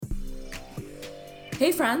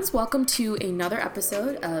Hey friends, welcome to another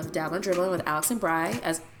episode of Dabblin' and Dribbling with Alex and Bri.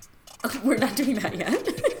 We're not doing that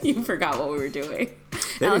yet. You forgot what we were doing.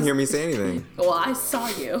 They didn't hear me say anything. Well, I saw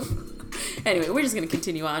you. Anyway, we're just going to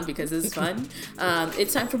continue on because this is fun.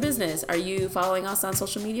 It's time for business. Are you following us on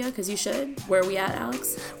social media? Because you should. Where are we at,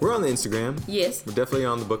 Alex? We're on the Instagram. Yes. We're definitely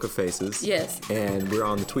on the Book of Faces. Yes. And we're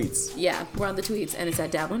on the tweets. Yeah, we're on the tweets. And it's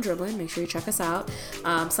at Dabblin' and Dribbling. Make sure you check us out.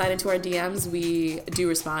 Slide into our DMs. We do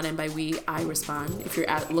respond. And by we, I respond. If you're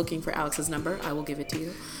looking for Alex's number, I will give it to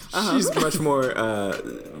you. She's much more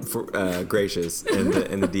gracious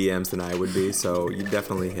in the DMs than I would be. So you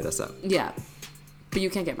definitely hit us up. Yeah. But you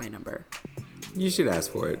can't get my number. You should ask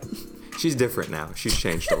for it. She's different now. She's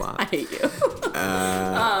changed a lot. I hate you.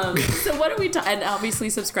 So what are we talking? And obviously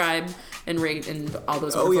subscribe and rate and all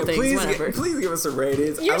those wonderful things. Please give us some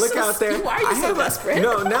ratings. I look out there. Why are you so desperate?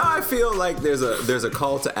 No, now I feel like there's a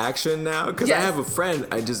call to action now because Yes. I have a friend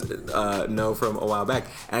I just know from a while back,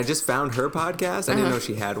 and I just found her podcast. I didn't know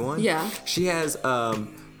she had one. Yeah. She has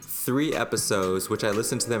 3 episodes, which I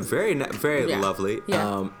listened to them. Very lovely.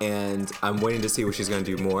 Yeah. And I'm waiting to see what she's going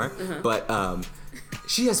to do more. But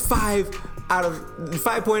she has 5 out of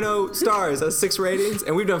 5.0 stars, that's 6 ratings,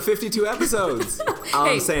 and we've done 52 episodes. All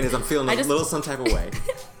I'm saying is I'm feeling a little some type of way.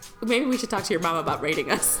 Maybe we should talk to your mom about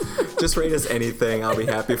rating us. Just rate us anything. I'll be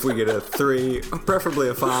happy if we get a 3, preferably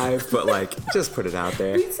a 5, but just put it out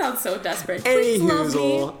there. We sound so desperate. Any Please love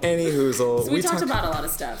me. hoozle. So we talked about a lot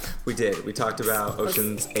of stuff. We did. We talked about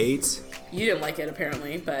Ocean's 8. You didn't like it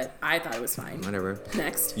apparently, but I thought it was fine. Whatever.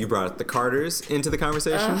 Next. You brought the Carters into the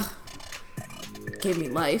conversation. Gave me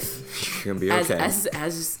life. You're gonna be okay. As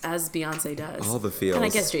Beyonce does. All the feels. And I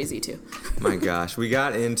guess Jay-Z too. My gosh. We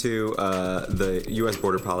got into the U.S.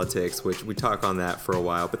 border politics, which we talk on that for a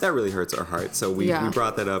while, but that really hurts our hearts. So we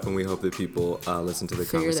brought that up, and we hope that people listen to the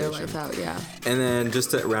conversation. Figure their life out, yeah. And then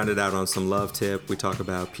just to round it out on some love tip, we talk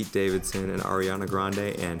about Pete Davidson and Ariana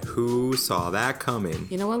Grande, and who saw that coming?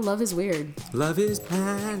 You know what? Love is weird. Love is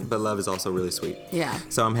blind, but love is also really sweet. Yeah.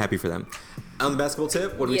 So I'm happy for them. On the basketball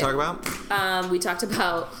tip, what did we talk about? We talked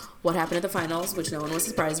about what happened at the finals, which no one was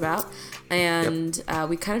surprised about. And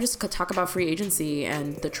we kind of just talk about free agency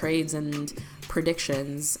and the trades and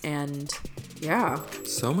predictions. And yeah.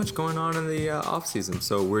 So much going on in the offseason.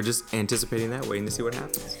 So we're just anticipating that, waiting to see what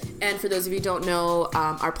happens. And for those of you who don't know,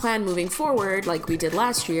 our plan moving forward, like we did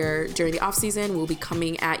last year, during the offseason, we'll be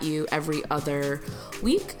coming at you every other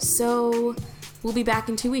week. So we'll be back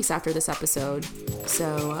in 2 weeks after this episode.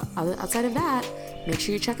 So outside of that, make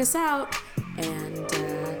sure you check us out.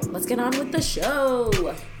 And let's get on with the show.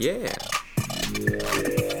 Yeah.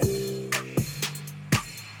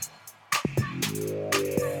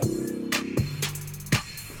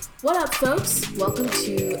 What up, folks? Welcome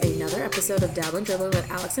to another episode of Dabblin' and Dribbling with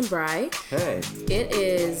Alex and Bri. Hey. It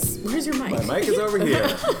is... Where's your mic? My mic is over here.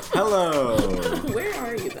 Hello. Where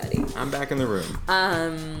are you, buddy? I'm back in the room.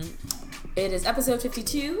 It is episode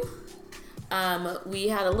 52. We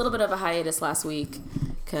had a little bit of a hiatus last week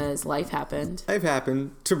because life happened. Life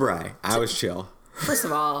happened to Bri. I was chill. First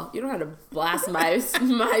of all, you don't have to blast my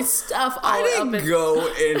stuff all I up. didn't go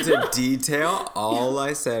into detail. All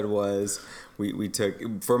I said was we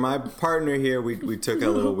took, for my partner here, we took a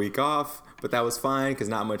little week off, but that was fine because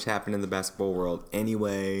not much happened in the basketball world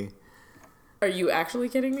anyway. Are you actually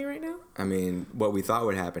kidding me right now? I mean, what we thought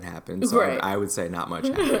would happen happened. So right. I would say not much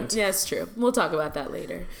happened. Yeah, it's true. We'll talk about that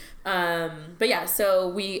later. But yeah, so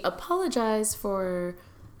we apologize for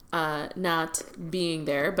not being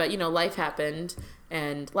there. But, life happened.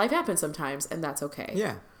 And life happens sometimes. And that's okay.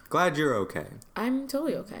 Yeah. Glad you're okay. I'm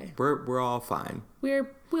totally okay. We're all fine.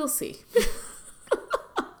 We'll see.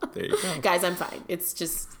 There you go. Guys, I'm fine. It's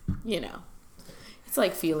just, it's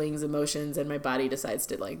like feelings, emotions, and my body decides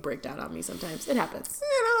to break down on me sometimes. It happens.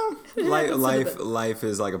 Life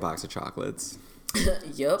is like a box of chocolates.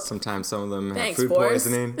 Yep. Sometimes some of them have food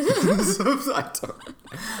poisoning.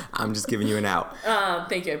 I'm just giving you an out.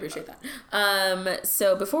 Thank you. I appreciate that.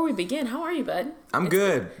 So before we begin, how are you, bud? I'm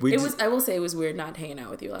good. I will say it was weird not hanging out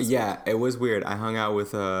with you last week. Yeah, it was weird. I hung out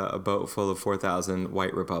with a boat full of 4,000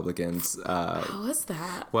 white Republicans. How was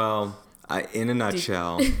that? Well, in a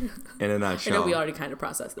nutshell. I know we already kind of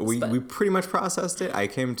processed this. We pretty much processed it. I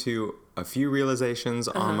came to a few realizations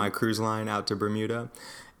on my cruise line out to Bermuda.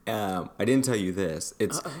 I didn't tell you this.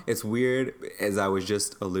 It's weird, as I was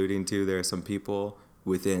just alluding to, there are some people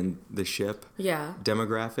within the ship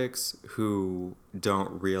demographics who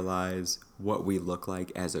don't realize what we look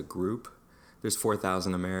like as a group. There's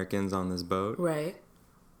 4,000 Americans on this boat. Right.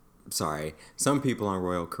 Sorry. Some people on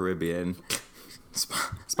Royal Caribbean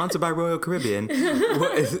Sponsored by Royal Caribbean,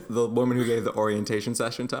 the woman who gave the orientation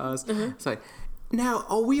session to us. It's like, Now,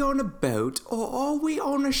 are we on a boat or are we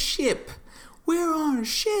on a ship? We're on a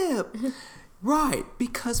ship. Right,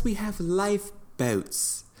 because we have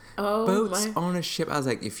lifeboats. Oh, boats on a ship. I was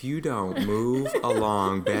like, if you don't move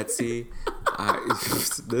along, Betsy,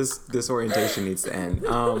 this orientation needs to end.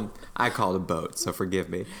 I called a boat, so forgive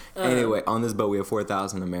me. Anyway, on this boat we have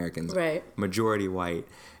 4,000 Americans, right? Majority white,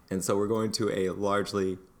 and so we're going to a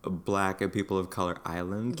largely black and people of color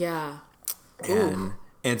island. Yeah.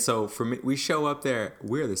 And so for me, we show up there.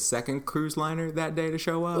 We're the second cruise liner that day to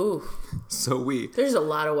show up. Ooh. So there's a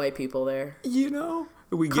lot of white people there.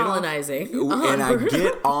 We colonizing. And I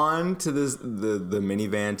get on to this. The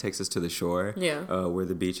minivan takes us to the shore. Yeah. Where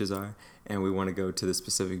the beaches are, and we want to go to the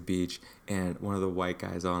specific beach. And one of the white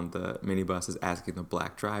guys on the minibus is asking the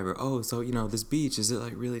black driver, "Oh, so this beach, is it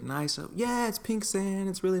like really nice?" So, yeah, it's pink sand.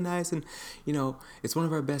 It's really nice, and it's one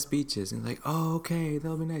of our best beaches. And like, oh, okay,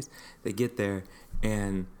 that'll be nice. They get there,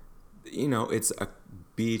 and it's a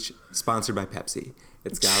beach sponsored by Pepsi.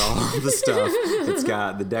 It's got all the stuff. It's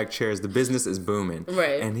got the deck chairs. The business is booming.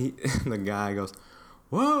 Right. And the guy goes,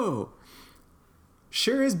 "Whoa,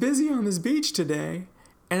 sure is busy on this beach today."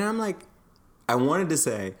 And I'm like, I wanted to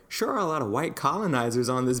say, sure are a lot of white colonizers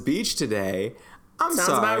on this beach today. I'm Sounds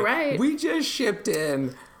sorry. about right. We just shipped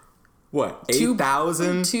in,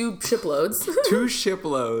 8,000? 2 shiploads. 2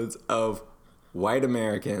 shiploads of white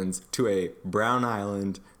Americans to a brown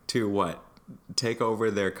island to take over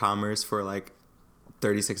their commerce for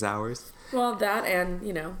 36 hours. Well, that and,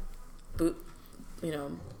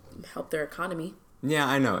 help their economy. Yeah,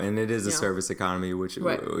 I know. And it is a service economy, which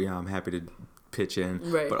right. I'm happy to pitch in.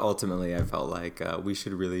 Right. But ultimately, I felt like we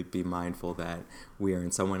should really be mindful that we are in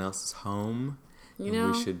someone else's home. We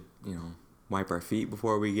should, wipe our feet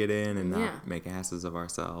before we get in and not make asses of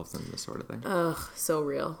ourselves and this sort of thing. Ugh, so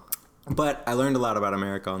real. But I learned a lot about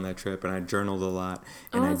America on that trip, and I journaled a lot.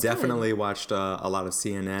 And I definitely watched a lot of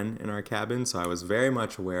CNN in our cabin, so I was very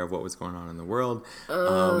much aware of what was going on in the world.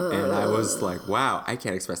 And I was like, wow, I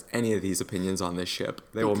can't express any of these opinions on this ship.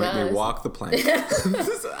 They will make me walk the plank.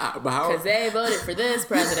 Because they voted for this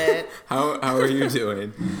president. How are you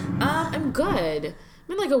doing? I'm good.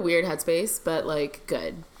 I'm in a weird headspace, but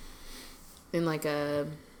good. In a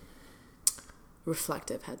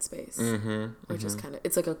reflective headspace, which is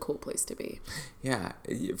it's a cool place to be. Yeah,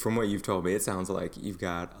 from what you've told me, it sounds like you've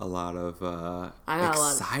got a lot of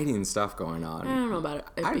exciting stuff going on. I don't know about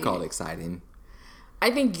it. I'd call it exciting. I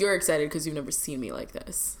think you're excited because you've never seen me like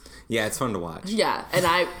this. Yeah, it's fun to watch. Yeah, and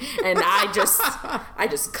I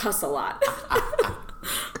just cuss a lot.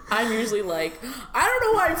 I'm usually like, I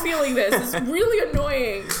don't know why I'm feeling this. It's really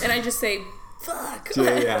annoying, and I just say, fuck.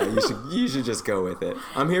 Yeah, you should just go with it.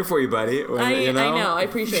 I'm here for you, buddy. I know. I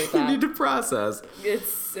appreciate that. You need to process.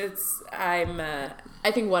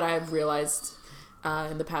 I think what I've realized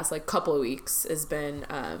in the past couple of weeks has been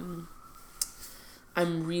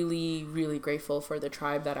I'm really, really grateful for the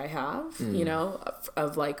tribe that I have,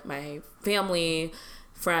 of my family,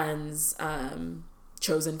 friends,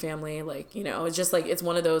 chosen family, it's just it's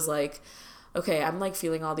one of those okay, I'm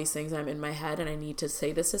feeling all these things and I'm in my head and I need to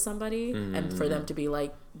say this to somebody and for them to be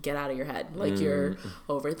get out of your head. You're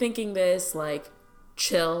overthinking this,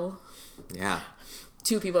 chill. Yeah.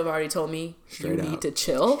 2 people have already told me Straight you up. need to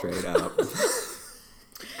chill. Straight up.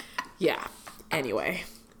 Yeah. Anyway.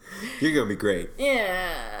 You're going to be great.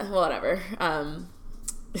 Yeah. Whatever.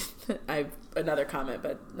 I another comment,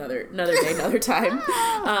 but another day, another time.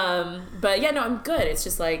 But yeah, no, I'm good. It's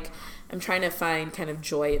just I'm trying to find kind of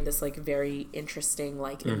joy in this very interesting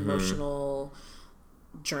emotional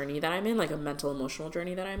journey that I'm in, a mental emotional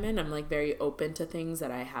journey that I'm in. I'm very open to things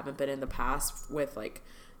that I haven't been in the past with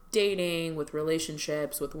dating, with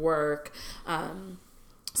relationships, with work.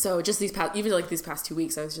 So just these past 2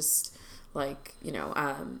 weeks, I was just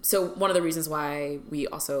so one of the reasons why we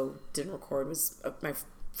also didn't record was my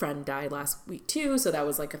friend died last week too. So that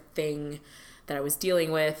was a thing that I was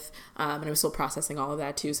dealing with, and I was still processing all of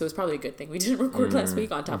that too. So it was probably a good thing we didn't record last week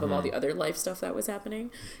on top of all the other life stuff that was happening,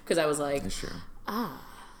 because I was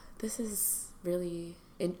this is really,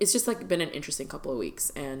 it's just been an interesting couple of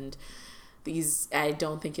weeks, and I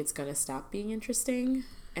don't think it's gonna stop being interesting,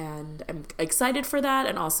 and I'm excited for that,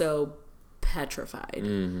 and also petrified,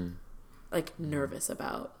 nervous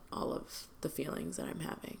about all of the feelings that I'm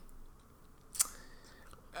having.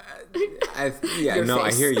 I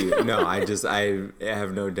hear you. No, I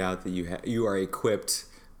have no doubt that you are equipped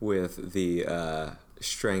with the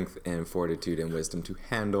strength and fortitude and wisdom to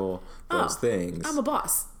handle those things. I'm a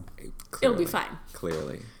boss. Clearly, it'll be fine.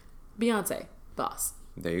 Clearly. Beyonce, boss.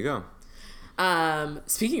 There you go.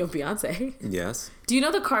 Speaking of Beyonce. Yes. Do you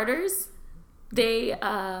know the Carters? They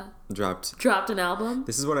dropped an album.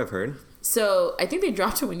 This is what I've heard. So I think they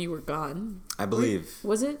dropped it when you were gone. I believe.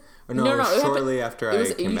 Was it? No, shortly after I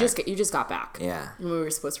came back. You just got back. Yeah. When we were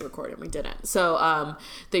supposed to record it, we didn't. So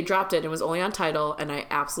they dropped it, and it was only on Tidal, and I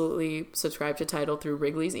absolutely subscribed to Tidal through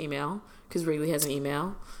Wrigley's email, because Wrigley has an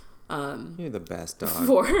email. You're the best dog.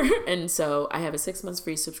 And so I have a 6 months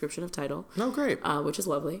free subscription of Tidal. Oh, great. Which is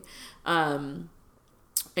lovely. And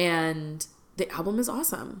the album is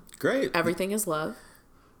awesome. Great. Everything is Love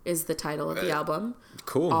is the title of the album.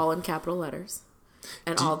 Cool. All in capital letters.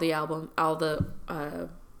 And all the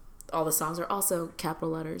songs are also capital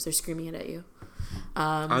letters. They're screaming it at you.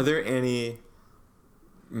 Are there any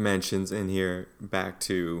mentions in here back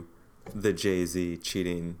to the Jay-Z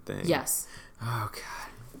cheating thing? Yes. Oh, God.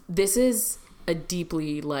 This is a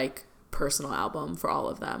deeply, like, personal album for all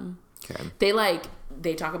of them. Okay.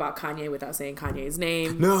 They talk about Kanye without saying Kanye's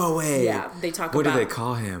name. No way. Yeah. They talk what about... What do they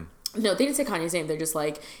call him? No, they didn't say Kanye's name. They're just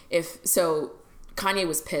like, Kanye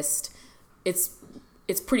was pissed. It's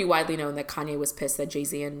pretty widely known that Kanye was pissed that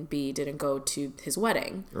Jay-Z and B didn't go to his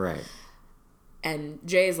wedding. Right. And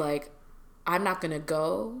Jay's like, I'm not going to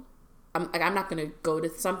go. I'm not going to go to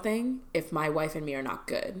something if my wife and me are not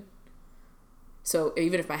good. So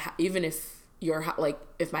even if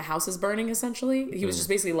if my house is burning, essentially, he was just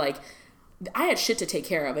basically like, I had shit to take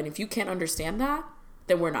care of. And if you can't understand that,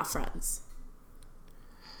 then we're not friends.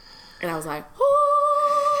 And I was like,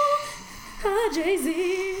 oh,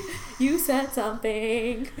 Jay-Z, you said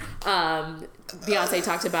something. Beyonce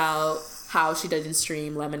talked about how she didn't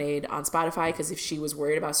stream Lemonade on Spotify because if she was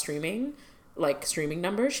worried about streaming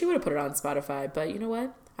numbers, she would have put it on Spotify. But you know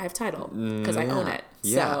what? I have Tidal because I own it.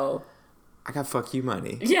 Yeah. So I got fuck you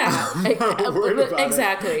money. Yeah.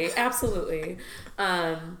 Exactly. It. Absolutely.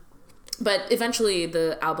 But eventually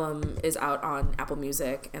the album is out on Apple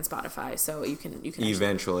Music and Spotify, so you can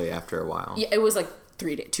eventually after a while. Yeah, it was like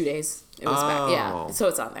 2 days. It was back. Yeah. So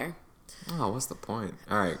it's on there. Oh, what's the point?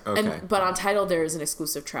 All right. Okay. But on Tidal there's an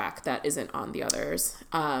exclusive track that isn't on the others.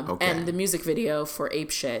 Okay. And the music video for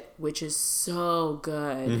Ape Shit, which is so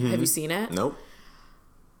good. Mm-hmm. Have you seen it? Nope.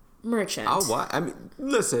 Merchant. I'll watch. I mean,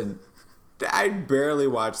 listen. I barely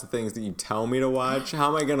watch the things that you tell me to watch. How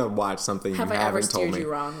am I gonna watch something you haven't told me? Have I ever steered you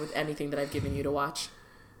wrong with anything that I've given you to watch?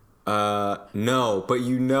 No, but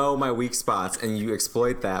you know my weak spots, and you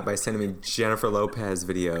exploit that by sending me Jennifer Lopez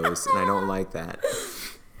videos, and I don't like that,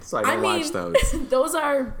 so I don't watch those. Those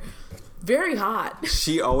are very hot.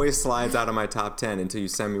 She always slides out of my top 10 until you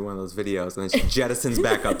send me one of those videos, and then she jettisons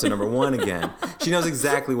back up to number 1 again. She knows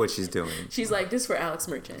exactly what she's doing. She's like, this for Alex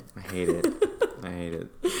Merchant. I hate it.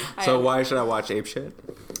 So why should I watch Ape Shit?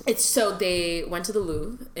 So they went to the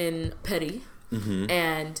Louvre in Paris,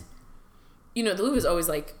 and the Louvre is always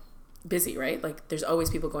like busy, right? Like there's always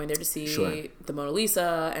people going there to see the Mona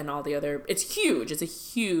Lisa and all the other. It's huge. It's a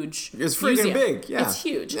huge. It's freaking big. Yeah, it's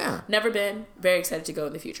huge. Yeah, never been. Very excited to go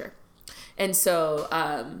in the future, and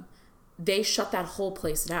so they shut that whole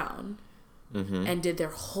place down and did their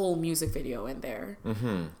whole music video in there.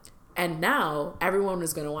 And now everyone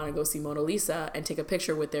is going to want to go see Mona Lisa and take a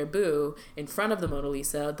picture with their boo in front of the Mona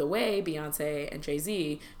Lisa, the way Beyonce and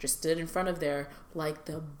Jay-Z just stood in front of there like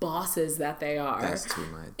the bosses that they are. That's too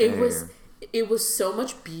much. It was so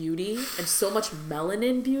much beauty and so much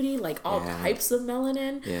melanin beauty, like all types of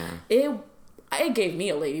melanin. Yeah. It gave me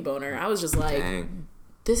a lady boner. I was just like,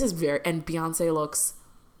 this is and Beyonce looks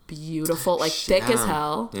beautiful, like thick as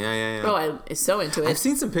hell. Yeah. Oh, I'm so into it. I've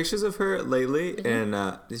seen some pictures of her lately,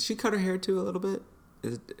 and did she cut her hair too a little bit?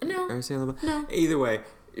 No. Or say a little bit? No. Either way.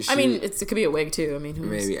 It could be a wig too. I mean, who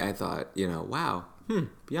knows? Maybe I thought, wow,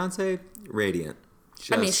 Beyonce, radiant.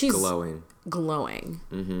 She's glowing.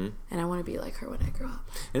 And I want to be like her when I grow up.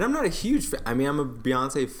 And I'm not a huge fan. I mean, I'm a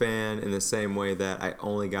Beyonce fan in the same way that I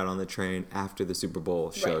only got on the train after the Super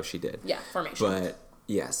Bowl show she did. Yeah, Formation. But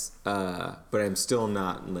yes, but I'm still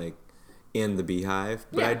not like in the Beehive.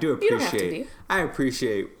 But I do you don't have to appreciate. be. I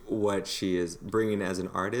appreciate what she is bringing as an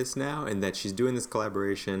artist now, and that she's doing this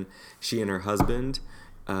collaboration. She and her husband.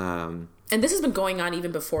 And this has been going on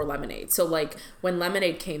even before Lemonade. So like when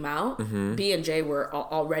Lemonade came out, B and J were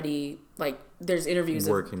already like there's interviews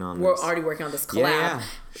we're already working on this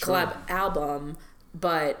collab album,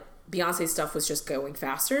 but Beyonce's stuff was just going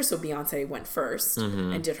faster, so Beyonce went first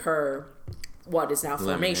and did her what is now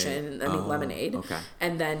Formation, Lemonade. Okay.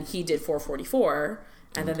 And then he did 444,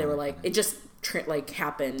 and then they were like, it just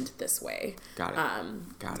happened this way. Got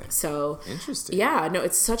it. So interesting. Yeah, no,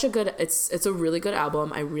 it's such a good. It's a really good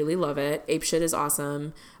album. I really love it. Ape Shit is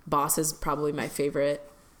awesome. Boss is probably my favorite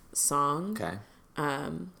song. Okay.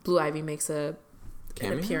 Blue Ivy makes an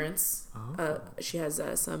Cameo? appearance. She has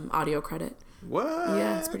some audio credit. What?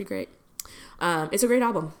 Yeah, it's pretty great. It's a great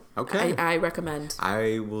album. Okay. I recommend.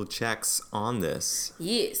 I will check on this.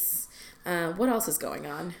 Yes. What else is going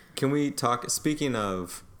on? Can we talk, speaking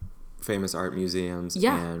of famous art museums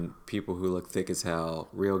and people who look thick as hell,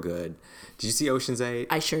 real good. Did you see Ocean's 8?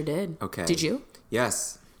 I sure did. Okay. Did you?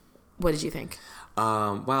 Yes. What did you think?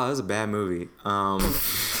 Wow, that was a bad movie.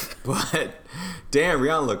 But damn,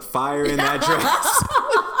 Rihanna looked fire in that dress.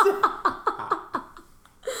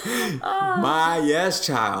 My yes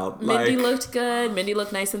child. Mindy looked good. Mindy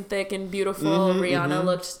looked nice and thick and beautiful. Rihanna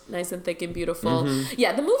looked nice and thick and beautiful.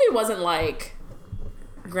 Yeah, the movie wasn't like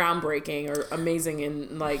groundbreaking or amazing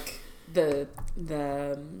in like the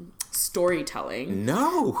storytelling.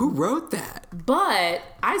 No, who wrote that? But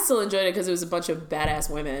I still enjoyed it because it was a bunch of badass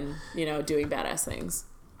women, you know, doing badass things.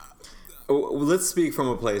 Let's speak from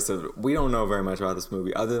a place of, we don't know very much about this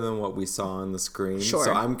movie other than what we saw on the screen. Sure.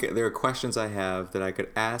 So there are questions I have that I could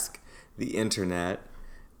ask the internet.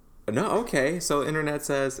 No, okay. So internet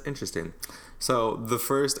says, interesting. So the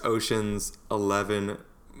first Ocean's 11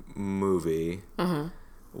 movie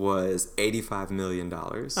was $85 million.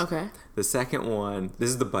 Okay. The second one, this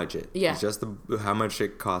is the budget. Yeah. It's just how much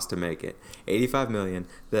it cost to make it. $85 million.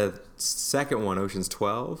 The second one, Ocean's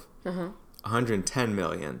 12, $110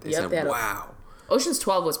 million. They said, wow. Ocean's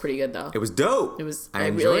 12 was pretty good, though. It was dope. It was. I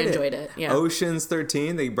really enjoyed it. Yeah. Ocean's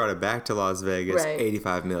 13, they brought it back to Las Vegas. Right.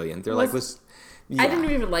 $85 million. They're like, let's. Yeah. I didn't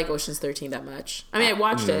even like Ocean's 13 that much. I mean, I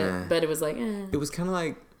watched it, but it was like, eh. It was kind of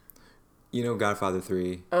like, you know, Godfather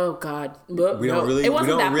 3. Oh God. We don't really. It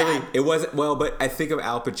wasn't that really. bad. It wasn't. Well, but I think of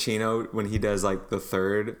Al Pacino when he does like the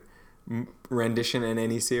third rendition in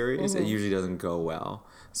any series. It usually doesn't go well.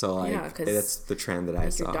 So like, that's the trend that I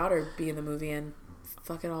saw. Your daughter be in the movie and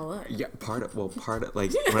fuck it all up. Yeah, part of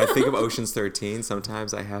like when I think of Ocean's 13,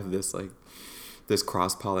 sometimes I have this like this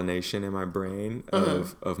cross pollination in my brain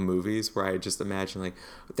of movies where I just imagine like,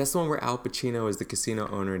 that's the one where Al Pacino is the casino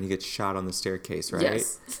owner and he gets shot on the staircase, right?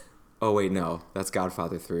 Yes. Oh wait, no, that's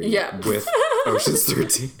Godfather 3. Yeah. With Ocean's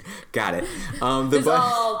 13. Got it. It's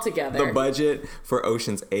all together. The budget for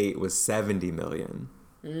Ocean's 8 was $70 million.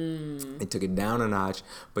 They took it down a notch,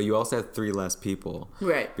 but you also have 3 less people.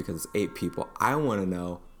 Right. Because it's 8 people. I want to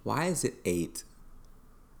know, why is it 8?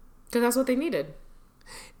 Because that's what they needed.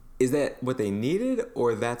 Is that what they needed,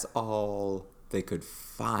 or that's all they could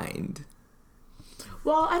find?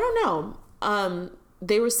 Well, I don't know.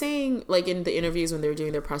 They were saying, like, in the interviews when they were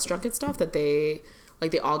doing their press junket stuff, that they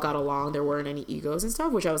all got along. There weren't any egos and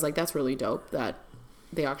stuff, which I was like, that's really dope that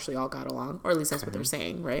they actually all got along. Or at least that's what they're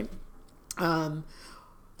saying, right?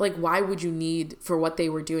 Like, why would you need, for what they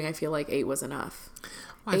were doing, I feel like 8 was enough.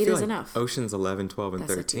 Well, 8 is enough. Oceans 11, 12, and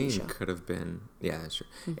 13 could have been, yeah, that's true.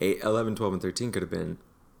 11, 12, and 13 could have been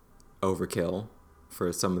overkill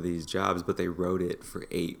for some of these jobs, but they wrote it for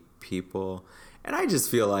 8 people. And I just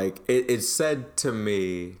feel like it said to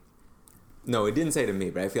me, no, it didn't say to me,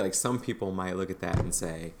 but I feel like some people might look at that and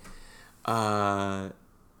say,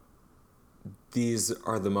 these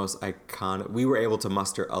are the most iconic. We were able to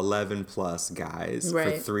muster 11 plus guys for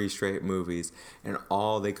 3 straight movies, and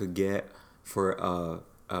all they could get for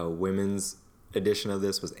a women's edition of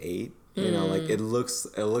this was 8. You know, like it looks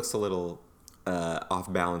a little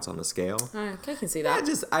off balance on the scale. I can see that.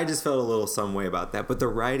 I just felt a little some way about that, but the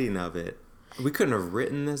writing of it, we couldn't have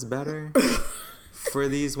written this better for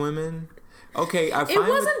these women. Okay, it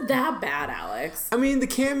wasn't that bad, Alex. I mean, the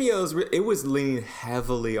cameos, it was leaning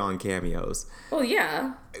heavily on cameos. Well,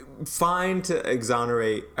 yeah. Fine to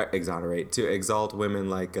to exalt women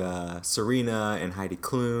like Serena and Heidi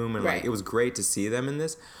Klum, and like it was great to see them in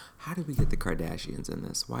this. How did we get the Kardashians in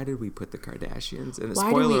this? Why did we put the Kardashians in?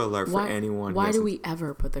 Spoiler alert for anyone. Why do we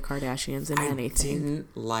ever put the Kardashians in anything? I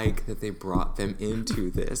didn't like that they brought them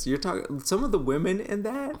into this. You're talking, some of the women in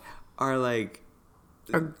that are like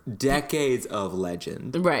decades of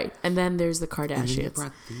legend. Right. And then there's the Kardashians.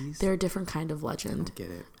 Brought these? They're a different kind of legend. I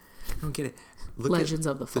don't get it. Look Legends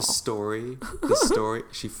at of the Fall. The story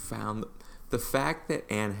she found, the fact that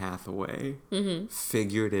Anne Hathaway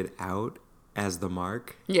figured it out as the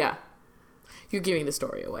mark. Yeah. You're giving the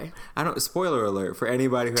story away. Spoiler alert for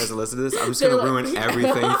anybody who hasn't listened to this. I'm just going to ruin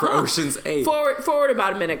everything for Ocean's 8. Forward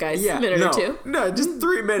about a minute, guys. Yeah, or 2. No, just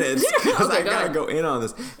 3 minutes. Because I got to go in on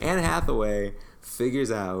this. Anne Hathaway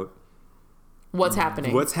figures out what's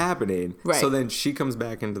happening. Right. So then she comes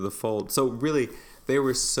back into the fold. So really, they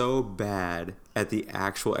were so bad at the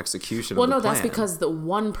actual execution of the plan. That's because the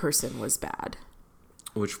one person was bad.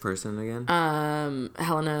 Which person again?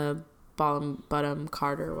 Helena Bonham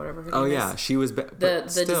Carter, whatever her name is. Yeah, she was the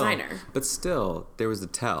designer. But still, there was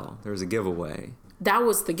there was a giveaway. That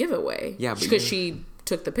was the giveaway. Yeah, because she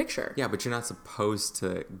took the picture. Yeah, but you're not supposed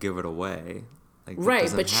to give it away. Like,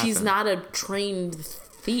 right, but she's not a trained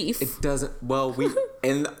thief. It doesn't. Well,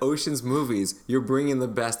 in the Ocean's movies, you're bringing the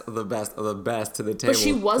best of the best of the best to the table. But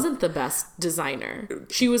she wasn't the best designer.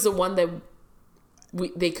 She was the one that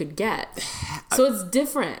they could get. So it's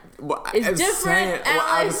different. It's different. What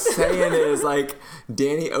I'm saying is, like,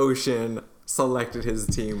 Danny Ocean selected his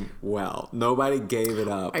team well. Nobody gave it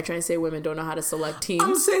up. Are you trying to say women don't know how to select teams?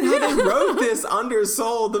 I'm saying how they wrote this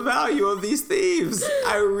undersold the value of these thieves.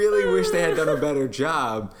 I really wish they had done a better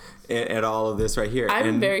job at all of this right here.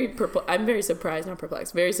 I'm very surprised, not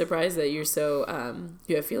perplexed, very surprised that you're so,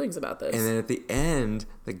 you have feelings about this. And then at the end,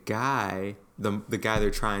 the guy they're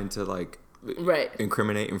trying to, like, right,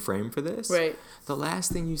 incriminate and frame for this, right, the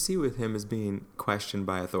last thing you see with him is being questioned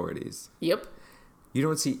by authorities. Yep. You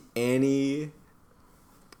don't see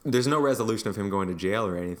there's no resolution of him going to jail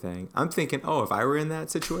or anything. I'm thinking, if I were in that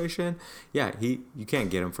situation, yeah, you can't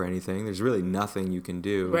get him for anything. There's really nothing you can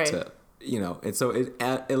do to, and so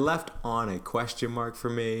it left on a question mark for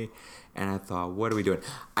me. And I thought, what are we doing?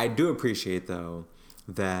 I do appreciate, though,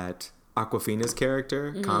 that Awkwafina's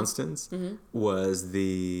character, Constance, was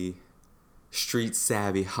the street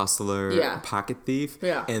savvy hustler, pocket thief,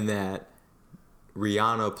 and that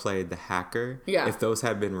Rihanna played the hacker. Yeah. If those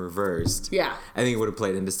had been reversed, I think it would have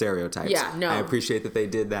played into stereotypes. Yeah, no. I appreciate that they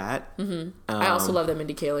did that. Mm-hmm. I also love that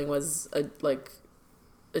Mindy Kaling was a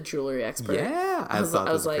jewelry expert. Yeah, I thought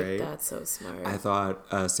that was like, great. That's so smart. I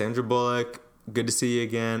thought Sandra Bullock, good to see you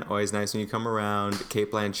again. Always nice when you come around.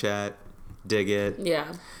 Cate Blanchett, dig it.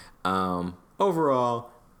 Yeah. Overall,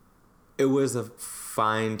 it was a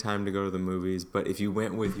fine time to go to the movies, but if you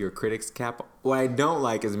went with your critics cap, what I don't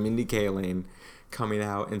like is Mindy Kaling coming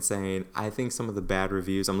out and saying, I think some of the bad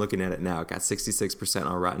reviews, I'm looking at it now, it got 66%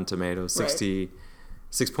 on Rotten Tomatoes,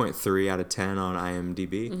 6.3 out of 10 on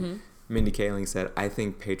IMDb. Mm-hmm. Mindy Kaling said, I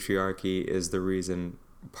think patriarchy is the reason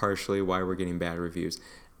partially why we're getting bad reviews.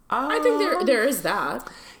 I think there is that.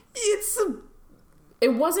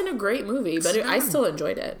 It wasn't a great movie, but I still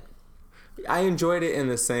enjoyed it. I enjoyed it in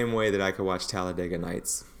the same way that I could watch Talladega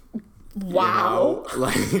Nights. Wow.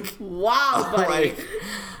 Wow, buddy.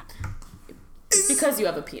 It's because you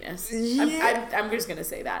have a penis. Yeah. I'm just going to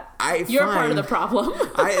say that. You're part of the problem.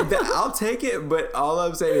 I'll take it, but all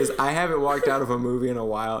I'm saying is I haven't walked out of a movie in a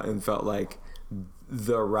while and felt like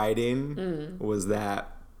the writing was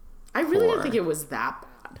that I really didn't think it was that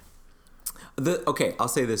bad. Okay, I'll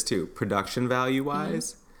say this too. Production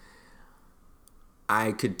value-wise,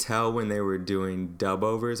 I could tell when they were doing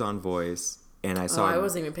dub-overs on voice, and I saw... I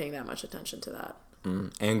wasn't even paying that much attention to that.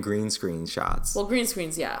 And green screen shots. Well, green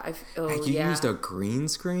screens, yeah. You used a green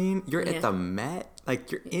screen? You're at the Met?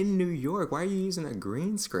 Like, you're in New York. Why are you using a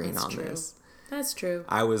green screen this? That's true.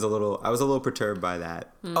 I was a little perturbed by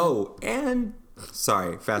that. Oh, and...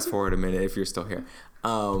 Sorry, fast forward a minute if you're still here.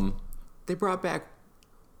 They brought back...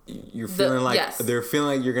 They're feeling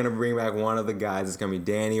like you're going to bring back one of the guys. It's going to be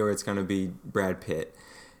Danny or it's going to be Brad Pitt.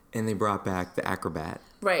 And they brought back the acrobat.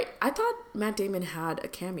 Right. I thought Matt Damon had a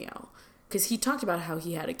cameo. Because he talked about how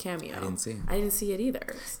he had a cameo. I didn't see him. I didn't see it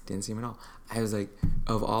either. Didn't see him at all. I was like,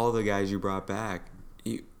 of all the guys you brought back,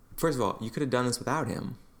 first of all, you could have done this without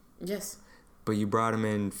him. Yes. But you brought him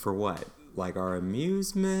in for what? Like our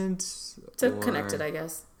amusement? Connect it, I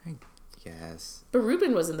guess. I guess. But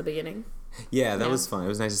Ruben was in the beginning. Yeah, that was fun. It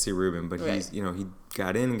was nice to see Ruben, but he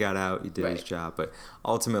got in and got out. He did his job. But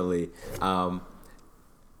ultimately,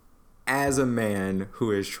 as a man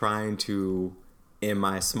who is trying to, in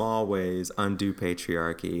my small ways, undo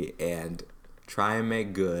patriarchy and try and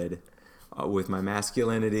make good with my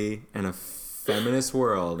masculinity and a feminist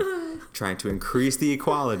world, trying to increase the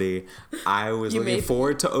equality, I was looking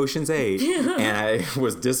forward to Ocean's 8, and I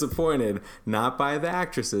was disappointed not by the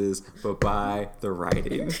actresses, but by the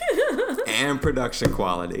writing and production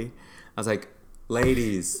quality. I was like,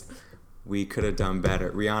 ladies, we could have done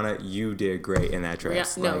better. Rihanna, you did great in that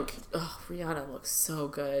dress. Rihanna looks so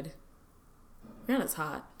good. Rihanna's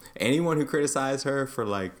hot. Anyone who criticized her for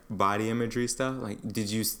like body imagery stuff, like, did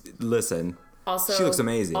you listen? Also, she looks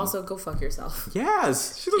amazing. Also, go fuck yourself.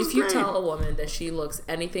 Yes, she looks great. If you tell a woman that she looks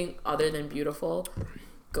anything other than beautiful,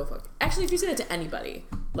 go fuck. Actually, if you say it to anybody,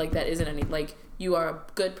 like that isn't any, like, you are a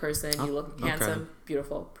good person, you look handsome,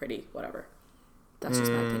 beautiful, pretty, whatever. That's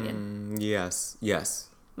just my opinion. Yes.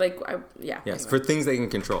 Like, Yes, anyway. For things they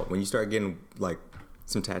can control. When you start getting like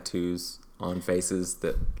some tattoos on faces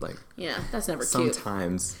that like, that's never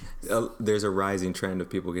sometimes cute. There's a rising trend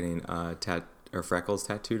of people getting freckles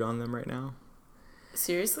tattooed on them right now.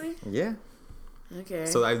 Seriously? Yeah. Okay.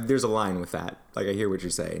 So there's a line with that. Like, I hear what you're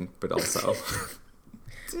saying, but also.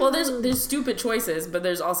 Well, there's stupid choices, but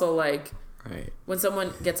there's also like Right. When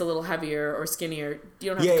someone gets a little heavier or skinnier, you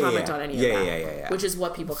don't have to comment on any of that. Yeah. Which is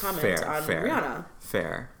what people comment on Rihanna.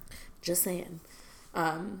 Fair. Just saying.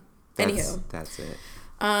 Anywho. That's it.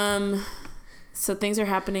 So things are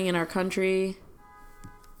happening in our country.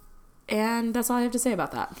 And that's all I have to say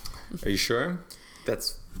about that. Are you sure?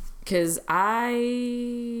 Because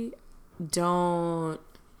I don't...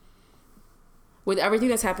 With everything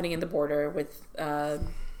that's happening in the border, with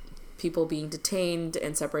people being detained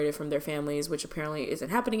and separated from their families, which apparently isn't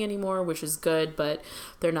happening anymore, which is good, but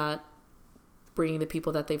they're not bringing the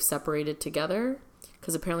people that they've separated together.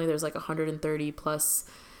 Because apparently there's like 130 plus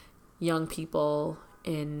young people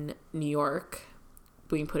in New York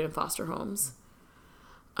being put in foster homes.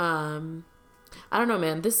 I don't know,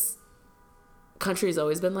 man. This country has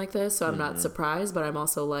always been like this, so I'm not surprised, but I'm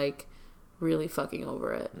also like really fucking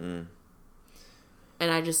over it. And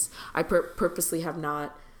I purposely have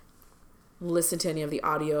not listened to any of the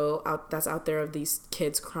audio that's out there of these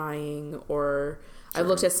kids crying, or I've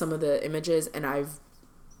looked at some of the images and I've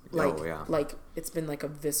like it's been like a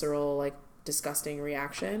visceral, like disgusting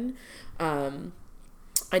reaction.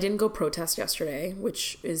 I didn't go protest yesterday,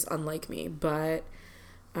 which is unlike me, but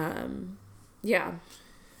yeah,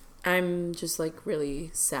 I'm just like really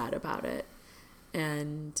sad about it.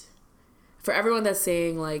 And for everyone that's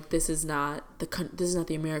saying like this is not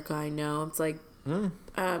the America I know, it's like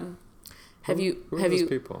have you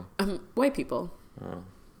people? White people. Oh.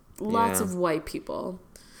 Lots of white people.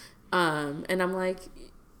 And I'm like,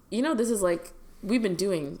 this is like we've been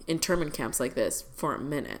doing internment camps like this for a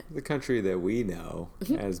minute. The country that we know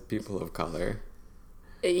as people of color.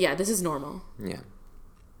 Yeah, this is normal. Yeah.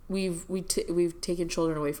 We've taken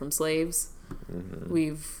children away from slaves.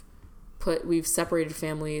 We've separated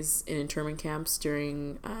families in internment camps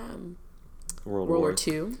during World War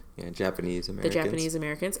II. Yeah, Japanese Americans. The Japanese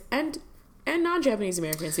Americans and non-Japanese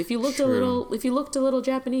Americans. If you looked a little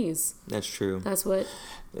Japanese. That's true. That's what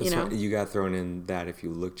you got thrown in that if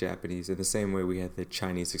you look Japanese. In the same way we had the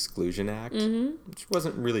Chinese Exclusion Act, which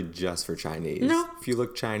wasn't really just for Chinese. No. If you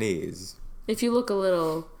look Chinese. If you look a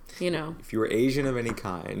little, If you were Asian of any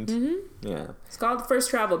kind. Yeah. It's called the first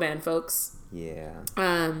travel ban, folks. Yeah.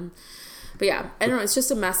 But yeah, I don't know. It's just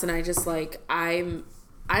a mess, and I just like I'm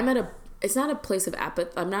at a. It's not a place of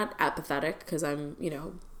I'm not apathetic because I'm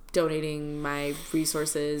donating my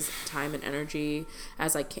resources, time, and energy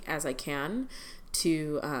as I can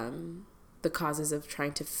to the causes of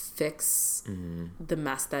trying to fix the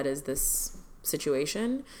mess that is this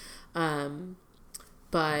situation.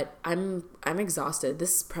 But I'm exhausted.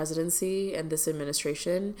 This presidency and this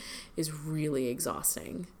administration is really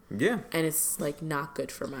exhausting. Yeah. And it's like not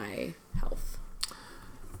good for my health.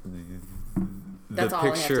 That's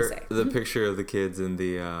all I have to say. The picture of the kids in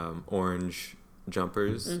the orange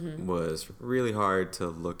jumpers was really hard to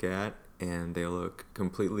look at, and they look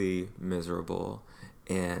completely miserable.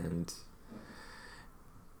 And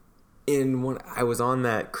I was on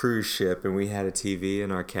that cruise ship, and we had a TV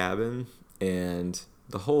in our cabin, and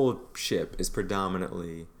the whole ship is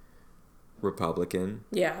predominantly Republican.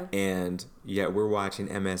 Yeah. And yet we're watching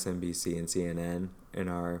MSNBC and CNN in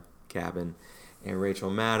our cabin, and Rachel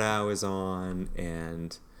Maddow is on,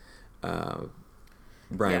 and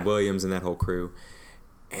Brian Williams and that whole crew,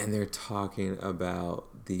 and they're talking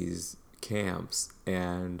about these camps,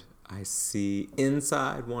 and I see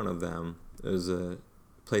inside one of them, there's a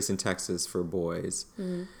place in Texas for boys.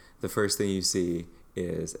 The first thing you see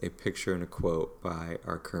is a picture and a quote by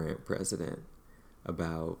our current president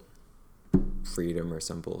about freedom or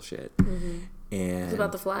some bullshit. And it's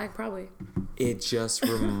about the flag, probably. It just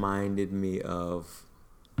reminded me of,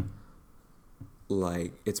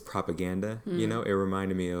 like, it's propaganda, It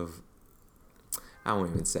reminded me of, I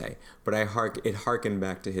won't even say, but it harkened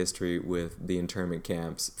back to history with the internment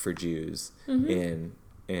camps for Jews in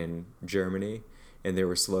Germany, and there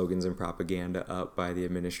were slogans and propaganda up by the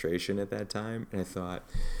administration at that time, and I thought,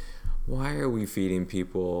 why are we feeding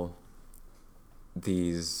people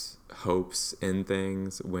these hopes and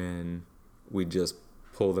things when we just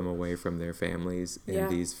pull them away from their families in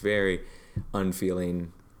these very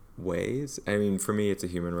unfeeling ways? I mean, for me, it's a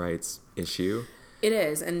human rights issue. It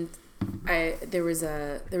is, and there was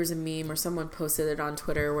a meme or someone posted it on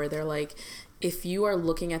Twitter where they're like, if you are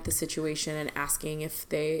looking at the situation and asking if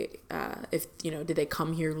they did they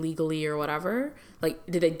come here legally or whatever, like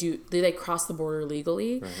did they cross the border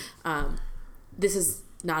legally? Right. This is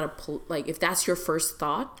not if that's your first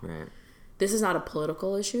thought. Right. This is not a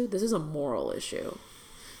political issue. This is a moral issue.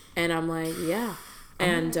 And I'm like, yeah.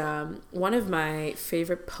 And one of my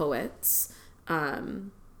favorite poets,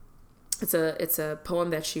 it's a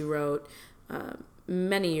poem that she wrote not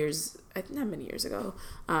many years ago,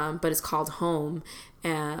 but it's called Home.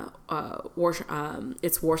 It's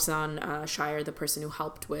Warsan Shire, the person who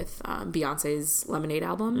helped with Beyonce's Lemonade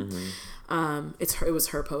album. It was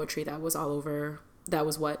her poetry that was all over. That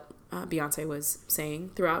was what Beyonce was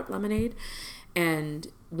saying throughout Lemonade. And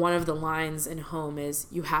one of the lines in Home is,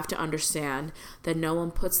 you have to understand that no one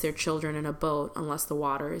puts their children in a boat unless the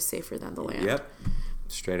water is safer than the land. Yep.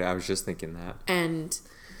 Straight up. I was just thinking that. And,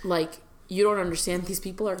 like, you don't understand. These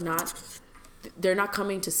people they're not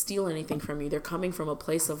coming to steal anything from you. They're coming from a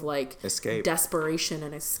place of, like, escape, desperation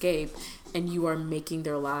and escape. And you are making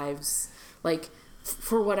their lives, like,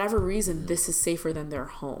 for whatever reason, this is safer than their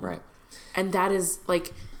home. Right. And that is,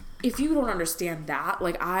 like, if you don't understand that,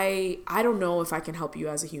 like, I don't know if I can help you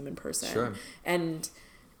as a human person. Sure. And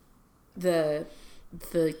the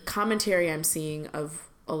commentary I'm seeing of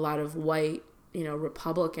a lot of white,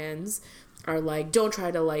 Republicans are like, don't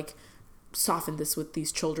try to, like, soften this with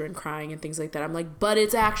these children crying and things like that. I'm like, but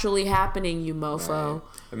it's actually happening, you mofo. Right.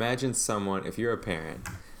 Imagine someone, if you're a parent,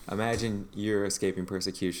 imagine you're escaping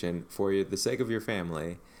persecution for the sake of your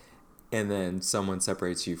family, and then someone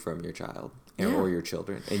separates you from your child or your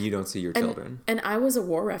children, and you don't see your children. And I was a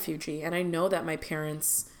war refugee, and I know that my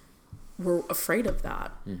parents were afraid of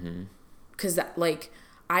that. Because that, like,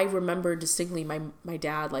 I remember distinctly my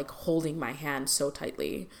dad, like, holding my hand so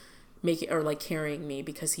tightly, carrying me,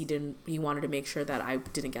 because he wanted to make sure that I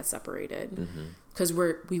didn't get separated. Because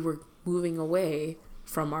we were moving away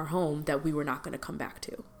from our home that we were not going to come back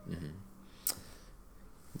to.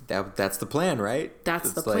 That's the plan, right?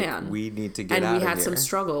 That's the plan. We need to get out of here. And we had some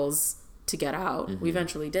struggles to get out. We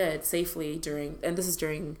eventually did safely during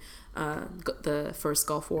the first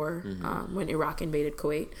Gulf War, when Iraq invaded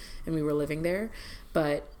Kuwait and we were living there.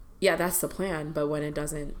 But yeah, that's the plan. But when it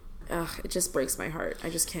doesn't, it just breaks my heart. I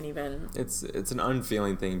just can't even. It's an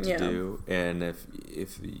unfeeling thing to do. And if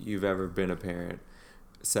you've ever been a parent,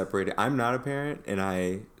 separated, I'm not a parent, and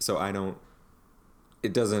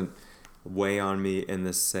it doesn't weigh on me in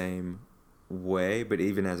the same way. But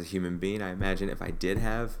even as a human being, I imagine if I did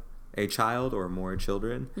have a child or more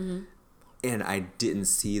children, and I didn't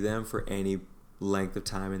see them for any length of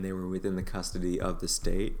time, and they were within the custody of the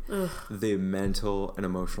state, the mental and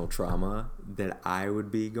emotional trauma that I would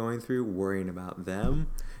be going through, worrying about them.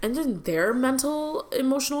 And then their mental,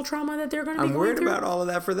 emotional trauma that they're going to be going through? I'm worried about all of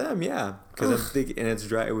that for them, yeah. Because I'm thinking, and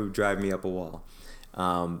it would drive me up a wall.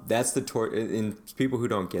 That's the and people who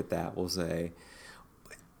don't get that will say,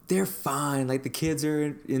 they're fine, like the kids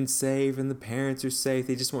are in safe and the parents are safe,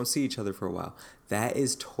 they just won't see each other for a while. That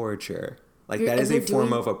is torture. Like, that is a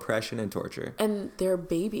form of oppression and torture. And they're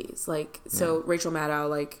babies. Like, so Rachel Maddow,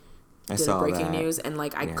 like, did a breaking news, and,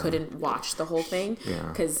 like, I couldn't watch the whole thing.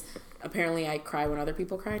 Because apparently I cry when other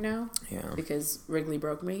people cry now. Because Wrigley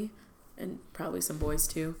broke me. And probably some boys,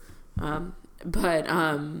 too. But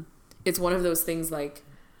it's one of those things, like,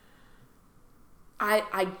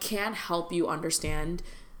 I can't help you understand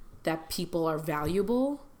that people are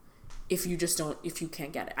valuable if you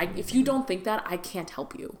can't get it. If you don't think that, I can't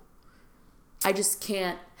help you. I just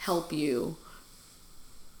can't help you.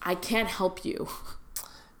 I can't help you.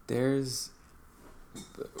 There's...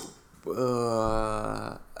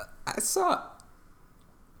 I saw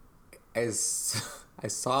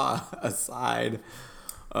a side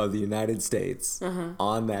of the United States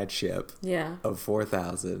on that ship of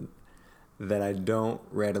 4,000 that I don't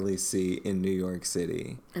readily see in New York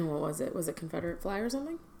City. And what was it? Was it Confederate flag or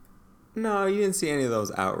something? No, you didn't see any of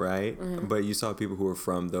those outright, but you saw people who were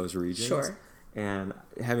from those regions. Sure. And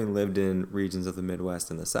having lived in regions of the Midwest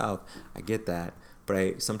and the South, I get that. But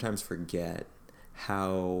I sometimes forget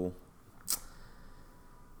how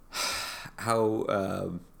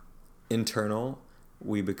internal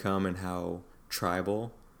we become and how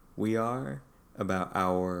tribal we are about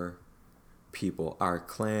our people, our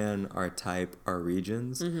clan, our type, our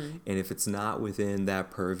regions. And if it's not within that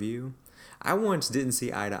purview... I once didn't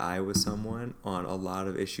see eye to eye with someone on a lot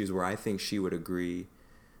of issues where I think she would agree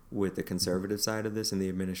with the conservative side of this in the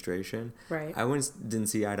administration. Right. I once didn't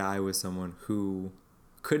see eye to eye with someone who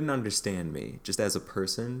couldn't understand me just as a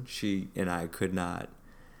person. She and I could not.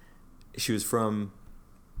 She was from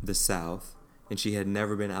the South, and she had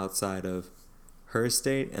never been outside of her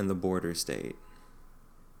state and the border state.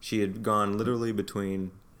 She had gone literally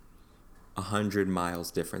between 100 miles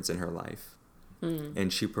difference in her life.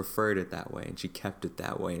 And she preferred it that way, and she kept it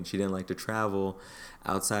that way, and she didn't like to travel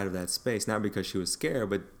outside of that space, not because she was scared,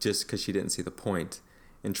 but just because she didn't see the point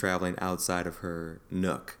in traveling outside of her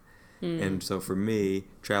nook. And so for me,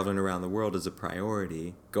 traveling around the world is a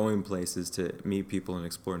priority. Going places to meet people and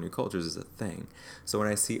explore new cultures is a thing. So when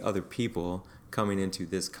I see other people coming into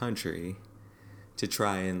this country to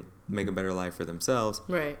try and make a better life for themselves.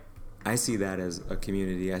 Right. I see that as a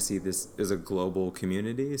community. I see this as a global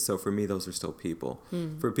community. So for me, those are still people.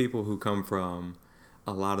 For people who come from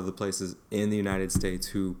a lot of the places in the United States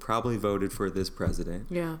who probably voted for this president,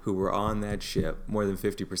 who were on that ship, more than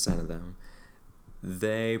 50% of them,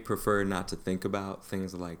 they prefer not to think about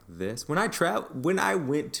things like this. When I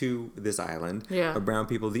went to this island of brown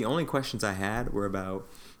people, the only questions I had were about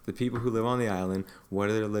the people who live on the island. What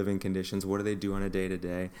are their living conditions? What do they do on a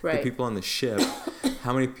day-to-day? Right. The people on the ship,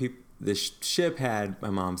 how many people... The ship had, my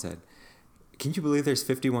mom said, can you believe there's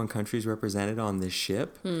 51 countries represented on this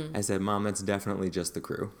ship? I said, Mom, that's definitely just the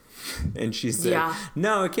crew. And she said,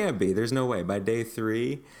 no, it can't be. There's no way. By day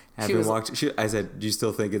 3, I said, do you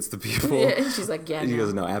still think it's the people? Yeah, she's like, yeah, She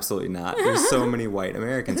goes, no, absolutely not. There's so many white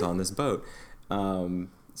Americans on this boat.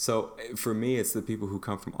 So for me, it's the people who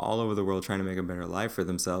come from all over the world trying to make a better life for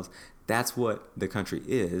themselves. That's what the country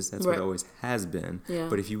is. That's what it always has been. Yeah.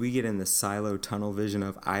 But if we get in the silo tunnel vision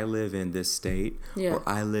of I live in this state, or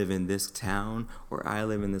I live in this town, or I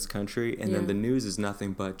live in this country, and then the news is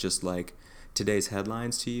nothing but just like today's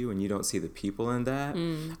headlines to you, and you don't see the people in that,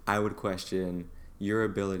 I would question your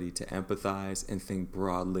ability to empathize and think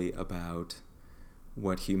broadly about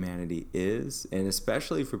what humanity is, and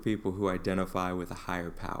especially for people who identify with a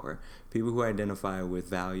higher power, people who identify with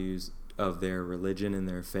values of their religion and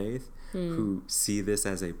their faith, who see this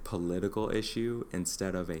as a political issue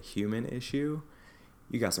instead of a human issue.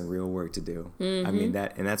 You got some real work to do. I mean,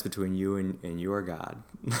 that's between you and your God.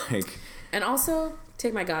 And also,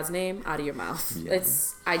 take my God's name out of your mouth.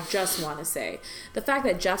 I just want to say the fact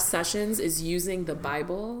that Jeff Sessions is using the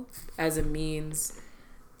Bible as a means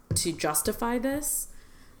to justify this.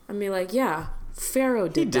 I mean, like, yeah, Pharaoh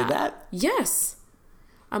did that. Yes.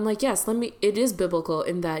 I'm like, yes, it is biblical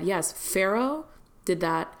in that, yes, Pharaoh did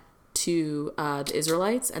that to the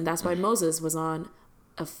Israelites, and that's why Moses was on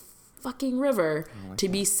a fucking river to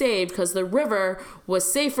be saved, because the river was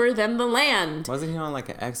safer than the land. Wasn't he on like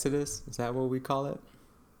an Exodus? Is that what we call it?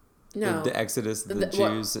 No. The Exodus, the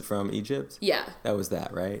Jews from Egypt? Yeah. That was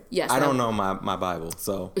that, right? Yes. I don't know my Bible,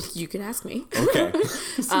 so... You can ask me. Okay.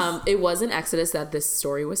 It was in Exodus that this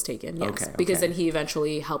story was taken, yes. Okay. Because then he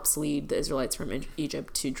eventually helps lead the Israelites from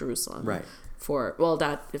Egypt to Jerusalem. Right.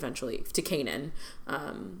 Not eventually, to Canaan.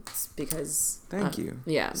 Because... Thank you.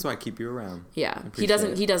 Yeah. So I keep you around. Yeah. He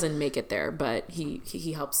doesn't make it there, but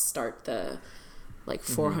he helps start the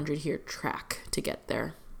 400 year track to get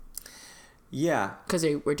there. Yeah. Because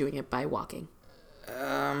they were doing it by walking.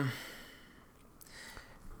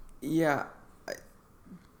 Yeah.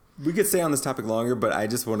 We could stay on this topic longer, but I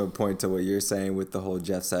just want to point to what you're saying with the whole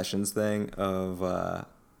Jeff Sessions thing of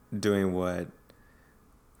doing what,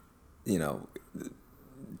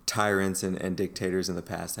 tyrants and dictators in the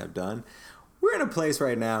past have done. We're in a place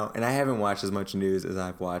right now, and I haven't watched as much news as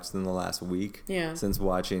I've watched in the last week since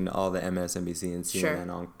watching all the MSNBC and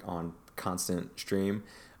CNN on constant stream.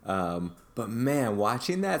 But man,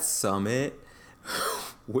 watching that summit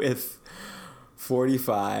with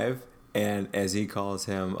 45 and, as he calls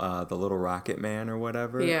him, the little rocket man or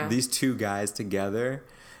whatever, these two guys together,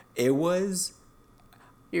 it was...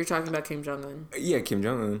 You're talking about Kim Jong-un. Yeah, Kim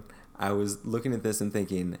Jong-un. I was looking at this and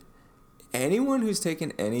thinking, anyone who's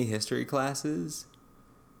taken any history classes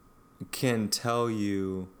can tell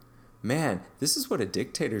you, man, this is what a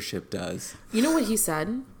dictatorship does. You know what he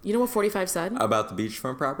said? You know what 45 said? About the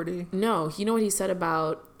beachfront property? No. You know what he said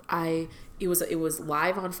about... It was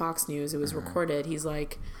live on Fox News. It was recorded. He's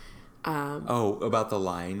like... about the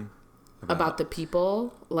line? About the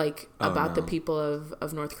people? The people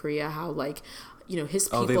of North Korea, how, his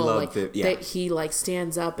people, he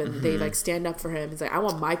stands up and they stand up for him. He's like, I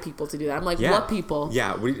want my people to do that. I'm like, what people?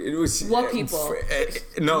 Yeah, it was what people?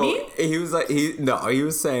 No, me? He was like, he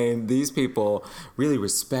was saying these people really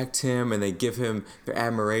respect him and they give him their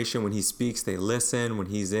admiration. When he speaks, they listen. When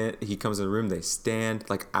he comes in the room, they stand.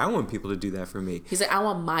 Like, I want people to do that for me. He's like, I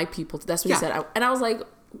want my people to. That's what he said. And I was like,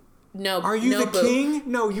 no. Are you the boo. King?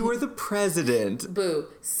 No, you are the president. Boo,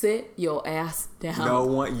 sit your ass down.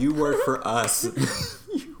 No, you work for us.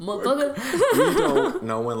 Motherfucker.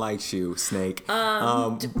 No one likes you, Snake.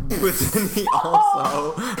 But then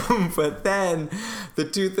but then the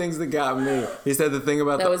two things that got me. He said the thing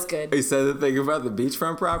about that was good. He said the thing about the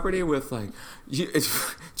beachfront property with did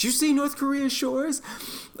you see North Korea's shores?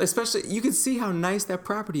 Especially, you can see how nice that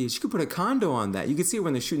property is. You could put a condo on that. You can see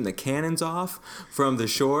when they're shooting the cannons off from the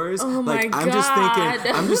shores. Oh my God.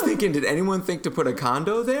 I'm just thinking, did anyone think to put a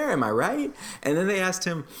condo there? Am I right? And then they asked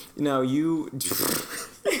him, you did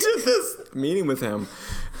this meeting with him.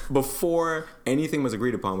 before anything was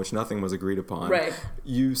agreed upon, which nothing was agreed upon. Right.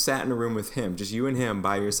 You sat in a room with him, just you and him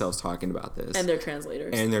by yourselves talking about this. And their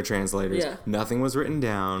translators. Yeah. Nothing was written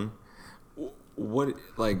down. What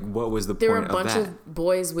was the point of that? There were a bunch of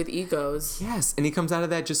boys with egos. Yes, and he comes out of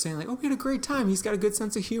that just saying like, "Oh, we had a great time. He's got a good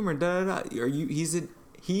sense of humor." Da da da.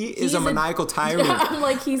 He is a maniacal tyrant. I'm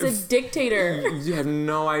like, he's a dictator. You have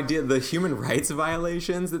no idea the human rights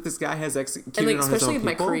violations that this guy has executed and like, on his own especially with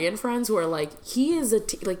my people. Korean friends who are like, he is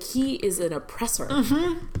an oppressor.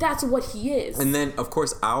 Mm-hmm. That's what he is. And then, of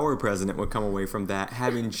course, our president would come away from that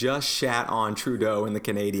having just shat on Trudeau and the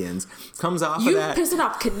Canadians. Comes off of that. You pissing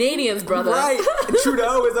off Canadians, brother. Right.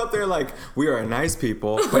 Trudeau is up there like, we are a nice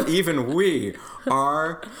people, but even we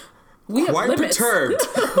are quite perturbed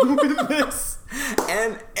with this.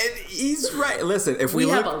 And he's right. Listen, if we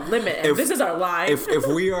have a limit, and this is our line. if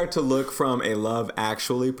we are to look from a Love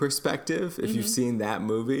Actually perspective, if you've seen that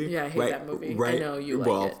movie, yeah, I hate that movie. Right? I know you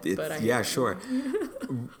like it, but I hate it. Sure.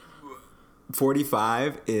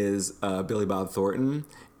 45 is Billy Bob Thornton,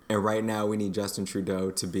 and right now we need Justin Trudeau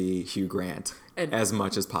to be Hugh Grant as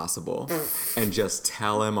much as possible, and just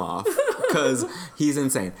tell him off because he's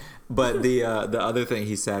insane. But the other thing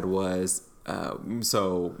he said was,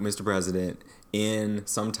 so Mr. President, in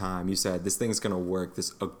some time you said this thing's gonna work,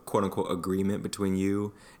 this quote unquote agreement between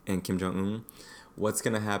you and Kim Jong-un. What's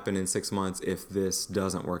gonna happen in 6 months if this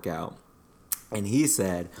doesn't work out? And he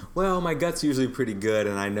said, well, my gut's usually pretty good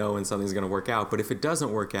and I know when something's gonna work out, but if it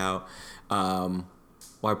doesn't work out, well,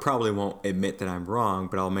 I probably won't admit that I'm wrong,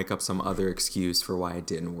 but I'll make up some other excuse for why it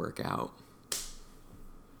didn't work out.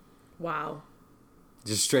 Wow.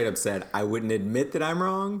 Just straight up said, I wouldn't admit that I'm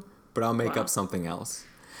wrong, but I'll make up something else.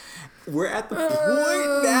 We're at the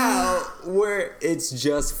point now where it's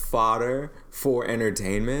just fodder for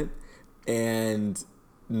entertainment and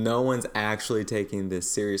no one's actually taking this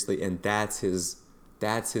seriously, and that's his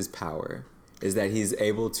power, is that he's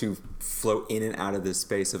able to float in and out of this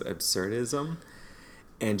space of absurdism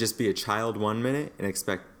and just be a child 1 minute and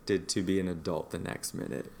expected to be an adult the next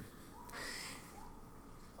minute.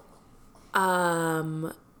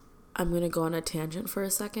 I'm going to go on a tangent for a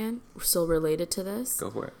second, still related to this. Go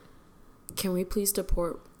for it. Can we please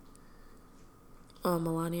deport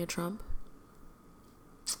Melania Trump?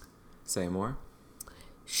 Say more.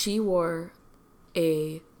 She wore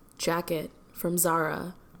a jacket from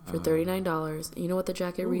Zara for $39. You know what the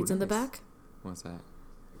jacket reads in the back? What's that?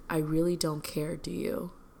 I really don't care, do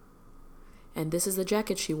you? And this is the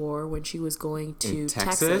jacket she wore when she was going to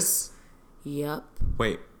Texas. Yep.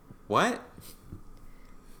 Wait, what?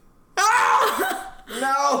 Ah!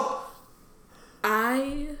 No!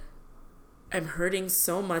 I am hurting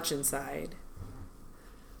so much inside.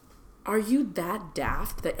 Are you that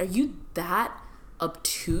daft? Are you that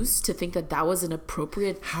obtuse to think that that was an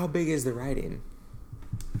appropriate... How big is the writing?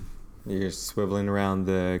 You're swiveling around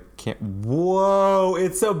the... Whoa!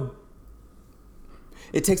 It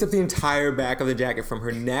takes up the entire back of the jacket from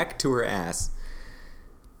her neck to her ass.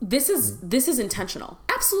 This is intentional.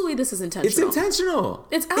 Absolutely, this is intentional. It's intentional.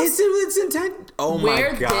 It's intentional. Oh my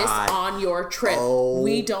God. Wear this on your trip.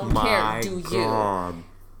 We don't care, do you?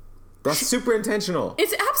 That's super intentional.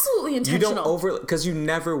 It's absolutely intentional. You don't because you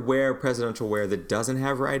never wear presidential wear that doesn't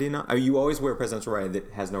have writing on. You always wear presidential wear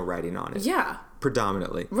that has no writing on it. Yeah.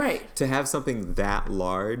 Predominantly. Right. To have something that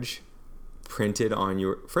large printed on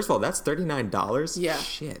your... First of all, that's $39? Yeah.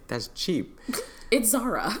 Shit, that's cheap. It's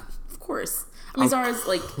Zara, of course. I mean, Zara's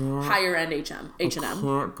like higher end H&M. I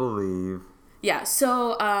can't believe. Yeah,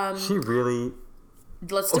 so... she really...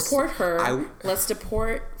 Let's deport her. Let's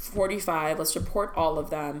deport 45. Let's deport all of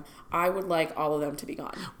them. I would like all of them to be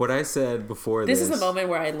gone. What I said before this is the moment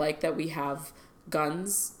where I like that we have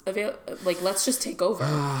guns available. Like, let's just take over.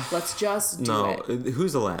 Let's just do it. No,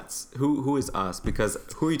 who's the let's? Who is us? Because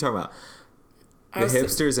who are you talking about? The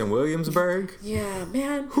hipsters in Williamsburg? Yeah,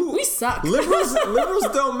 man. We suck. Liberals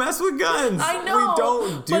don't mess with guns. I know. We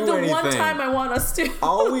don't do anything. But the one time I want us to.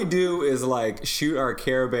 All we do is like shoot our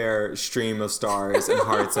Care Bear stream of stars and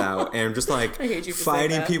hearts out and just like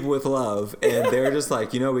fighting people with love. And they're just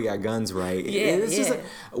like, we got guns, right? Yeah, Just like,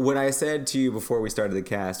 what I said to you before we started the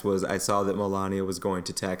cast was I saw that Melania was going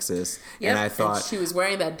to Texas. Yep, and I thought. And she was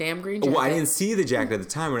wearing that damn green jacket. Well, I didn't see the jacket at the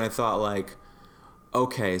time, and I thought like,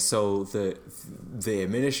 okay, so the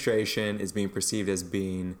administration is being perceived as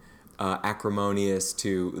being acrimonious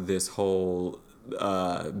to this whole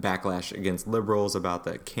backlash against liberals about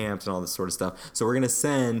the camps and all this sort of stuff. So we're going to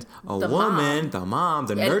send the mom,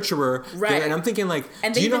 the nurturer. Right. And I'm thinking like,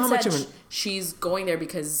 and do you know how much of an... She's going there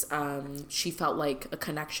because she felt like a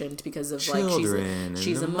connection because of children, like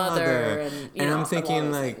she's a mother and I'm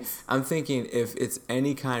thinking if it's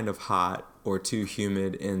any kind of hot or too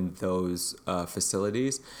humid in those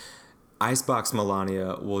facilities, Icebox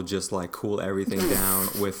Melania will just like cool everything down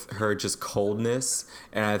with her just coldness.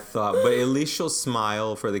 And I thought, but at least she'll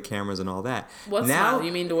smile for the cameras and all that. What now, smile?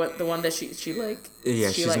 You mean the one that she like?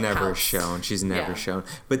 Yeah, she's like never pouts. shown. She's never shown.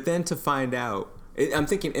 But then to find out, I'm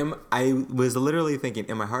thinking, I was literally thinking,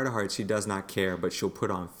 in my heart of hearts, she does not care, but she'll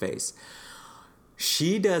put on face.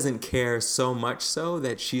 She doesn't care so much so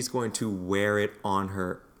that she's going to wear it on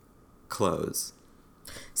her clothes.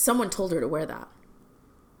 Someone told her to wear that.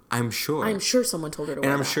 I'm sure Someone told her to wear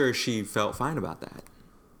that. And I'm sure she felt fine about that.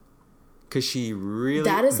 Because she really,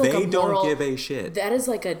 that is like they don't give a shit. That is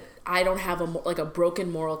like I don't have a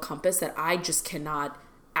broken moral compass that I just cannot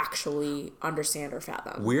actually understand or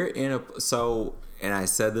fathom. We're in and I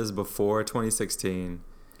said this before 2016,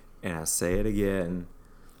 and I say it again,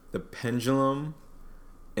 the pendulum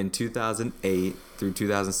in 2008 through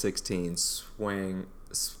 2016 swung.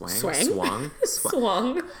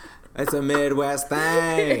 It's a Midwest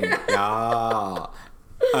thing, y'all.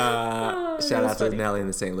 Shout out to Nelly and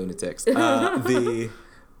the St. Lunatics.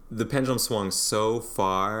 The pendulum swung so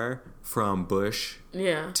far from Bush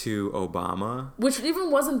to Obama, which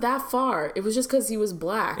even wasn't that far. It was just because he was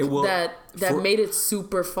black that made it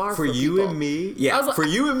super far for you people. And me. Yeah, like, for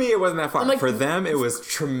you and me, it wasn't that far. Like, for them, it was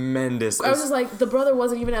tremendous. I was just like, the brother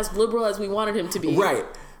wasn't even as liberal as we wanted him to be. Right.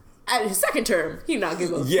 At his second term, he not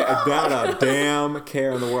give a not a damn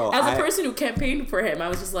care in the world. As a person who campaigned for him, I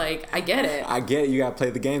was just like, I get it. You got to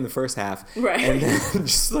play the game the first half, right? And then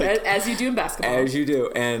just like as you do in basketball, as you do,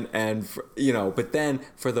 and but then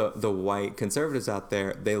for the white conservatives out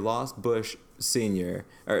there, they lost Bush Jr.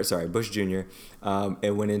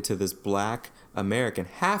 And went into this black American,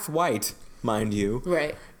 half white, mind you,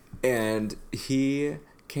 right? And he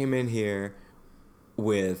came in here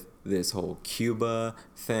with this whole Cuba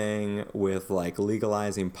thing, with like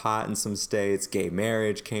legalizing pot in some states, gay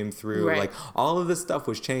marriage came through, right. Like all of this stuff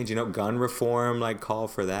was changed, gun reform, like call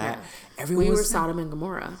for that. Yeah. We were Sodom and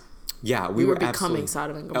Gomorrah. Yeah, we were becoming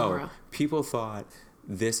Sodom and Gomorrah. People thought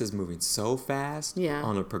this is moving so fast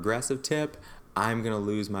on a progressive tip, I'm going to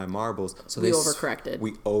lose my marbles. So we overcorrected.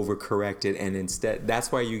 We overcorrected. And instead, that's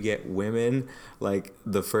why you get women like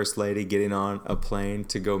the first lady getting on a plane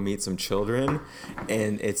to go meet some children.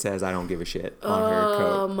 And it says, I don't give a shit on her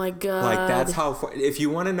coat. Oh, my God. Like, that's how far. If you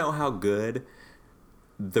want to know how good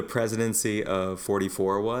the presidency of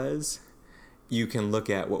 44 was, you can look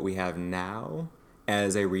at what we have now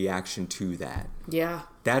as a reaction to that. Yeah.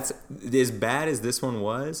 That's as bad as this one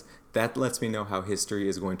was. That lets me know how history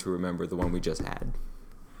is going to remember the one we just had.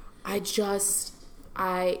 You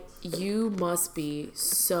must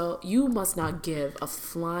not give a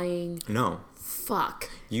flying fuck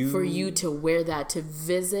for you to wear that to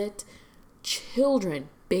visit children,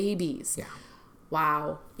 babies. Yeah.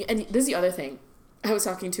 Wow. And this is the other thing. I was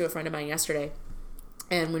talking to a friend of mine yesterday,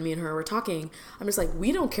 and when me and her were talking, I'm just like,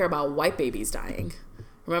 we don't care about white babies dying.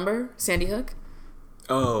 Remember Sandy Hook?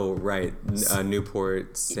 Oh, right.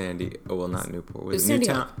 Newport, Sandy. Oh, well, not Newport. Was it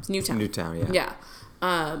Newtown? Newtown. Newtown, yeah.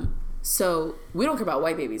 Yeah. So we don't care about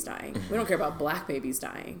white babies dying. We don't care about black babies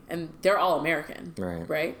dying. And they're all American. Right.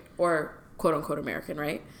 Right? Or quote unquote American,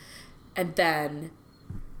 right? And then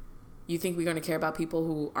you think we're going to care about people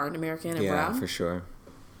who aren't American and brown? Yeah, for sure.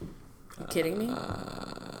 You kidding me?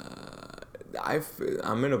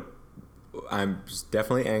 I'm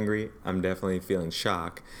definitely angry. I'm definitely feeling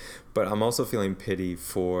shock. But I'm also feeling pity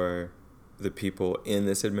for the people in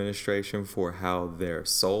this administration for how their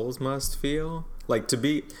souls must feel. Like to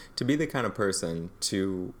be the kind of person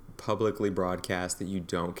to publicly broadcast that you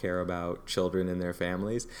don't care about children and their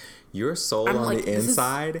families, your soul on the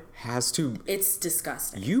inside has to... It's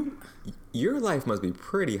disgusting. Your life must be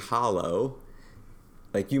pretty hollow.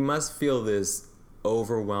 Like you must feel this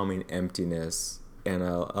overwhelming emptiness and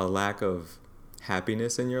a lack of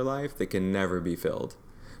happiness in your life that can never be filled.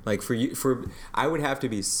 Like I would have to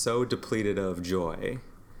be so depleted of joy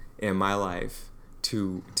in my life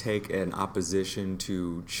to take an opposition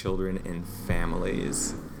to children and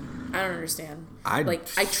families. I don't understand.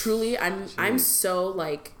 I'm so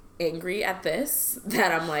like angry at this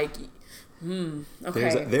that I'm like,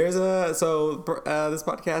 okay. This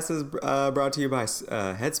podcast is brought to you by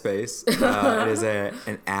Headspace. It is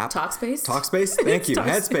an app. Talkspace? Thank you.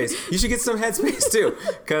 Headspace. You should get some Headspace too,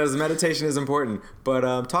 because meditation is important. But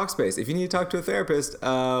Talkspace, if you need to talk to a therapist,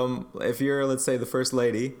 if you're, let's say, the first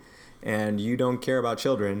lady, and you don't care about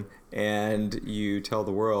children, and you tell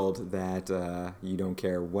the world that you don't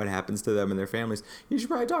care what happens to them and their families, you should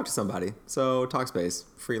probably talk to somebody. So Talkspace,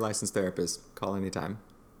 free licensed therapist. Call anytime.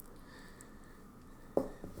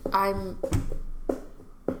 I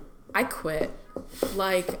quit.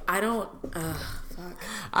 Like, I don't. Fuck.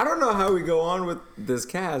 I don't know how we go on with this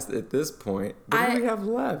cast at this point. What do we have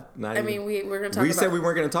left? We're going to talk about... We said we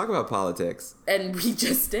weren't going to talk about politics. And we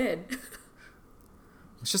just did.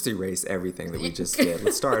 Let's just erase everything that we just did.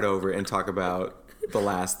 Let's start over and talk about the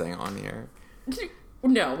last thing on here.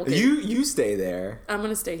 No. Okay. You stay there. I'm going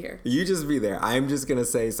to stay here. You just be there. I'm just going to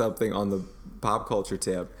say something on the pop culture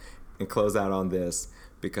tip and close out on this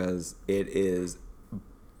because it is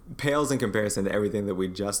pales in comparison to everything that we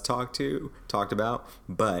just talked about,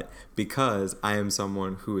 but because I am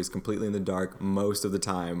someone who is completely in the dark most of the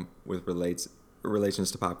time with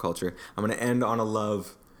relations to pop culture, I'm going to end on a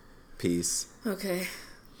love piece. Okay.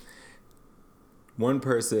 One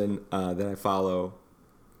person that I follow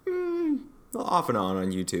off and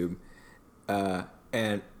on YouTube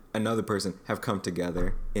and another person have come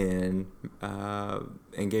together in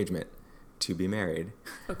engagement to be married.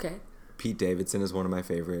 Okay. Pete Davidson is one of my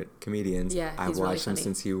favorite comedians. Yeah, I've watched him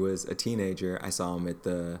since he was a teenager. I saw him at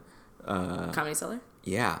the Comedy Cellar?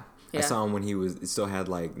 Yeah. I saw him when he still had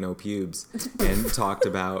like no pubes and talked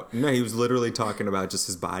about he was literally talking about just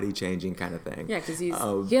his body changing kind of thing. Yeah, because he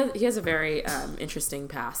has a very interesting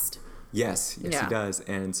past. Yes, he does.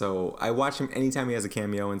 And so I watch him anytime he has a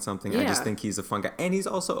cameo in something. I just think he's a fun guy. And he's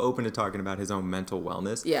also open to talking about his own mental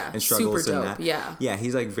wellness and struggles super in dope. that. Yeah. Yeah,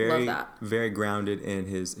 he's like very grounded in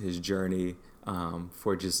his journey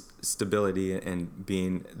for just stability and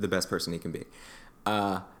being the best person he can be.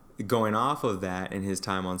 Going off of that and his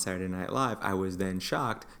time on Saturday Night Live, I was then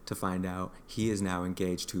shocked to find out he is now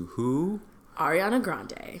engaged to who? Ariana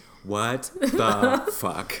Grande. What the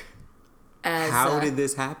fuck? How did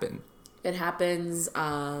this happen? It happens,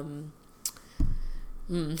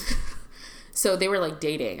 so they were like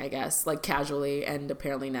dating, I guess, like casually, and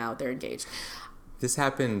apparently now they're engaged. This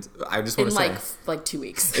happened, I just want to say. like 2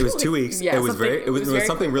 weeks. It was 2 weeks. Yeah, it was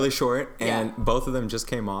something really short, and both of them just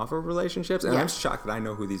came off of relationships, and I'm shocked that I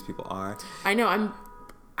know who these people are. I know,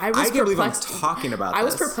 I can't believe I'm talking about this. I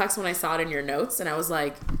was perplexed when I saw it in your notes, and I was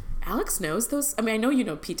like, Alex knows those? I mean, I know you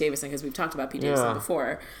know Pete Davidson because we've talked about Pete Davidson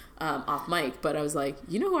before. Off mic, but I was like,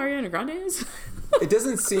 you know who Ariana Grande is? It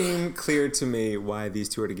doesn't seem clear to me why these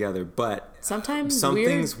two are together, but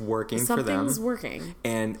something's working for them. Something's working.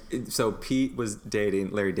 And so Pete was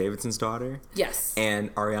dating Larry Davidson's daughter. Yes.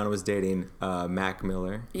 And Ariana was dating Mac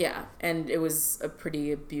Miller. Yeah, and it was a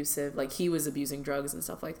pretty abusive, like he was abusing drugs and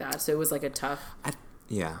stuff like that, so it was like a tough...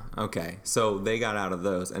 Yeah, okay. So they got out of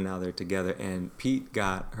those, and now they're together, and Pete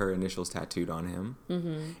got her initials tattooed on him,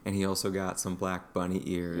 and he also got some black bunny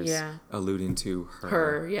ears alluding to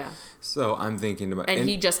her. Yeah. So I'm thinking about... And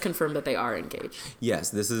he just confirmed that they are engaged. Yes,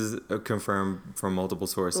 this is confirmed from multiple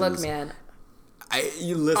sources. Look, man...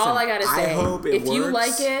 listen, all I gotta say, I hope it if works. You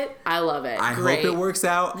like it, I love it. I Great. hope it works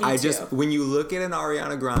out. Me too. When you look at an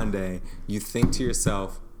Ariana Grande, you think to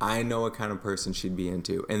yourself, I know what kind of person she'd be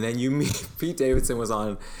into. And then you meet Pete Davidson was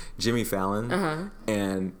on Jimmy Fallon,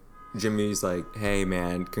 and Jimmy's like, hey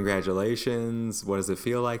man, congratulations. What does it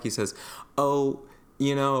feel like? He says, oh,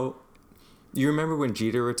 you remember when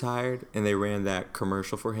Jeter retired and they ran that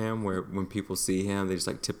commercial for him where when people see him, they just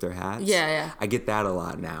like tip their hats? Yeah. I get that a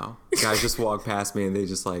lot now. Guys just walk past me and they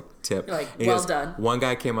just like tip. You're like, well done. One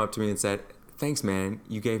guy came up to me and said, thanks, man.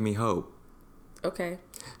 You gave me hope. Okay.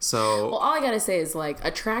 So... Well, all I gotta say is, like,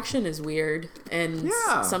 attraction is weird. And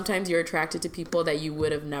sometimes you're attracted to people that you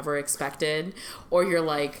would have never expected. Or you're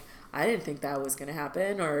like... I didn't think that was going to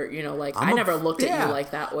happen, or, I never looked at you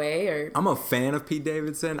like that way, or... I'm a fan of Pete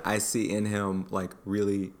Davidson. I see in him, like,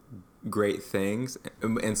 really great things,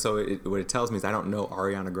 and so what it tells me is I don't know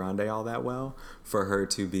Ariana Grande all that well for her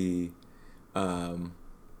to be,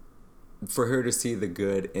 for her to see the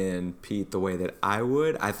good in Pete the way that I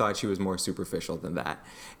would. I thought she was more superficial than that,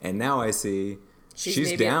 and now I see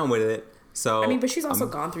she's down with it, so... I mean, but she's also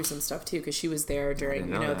gone through some stuff, too, because she was there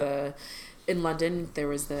during, in London, there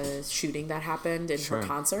was the shooting that happened in her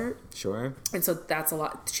concert. Sure. And so that's a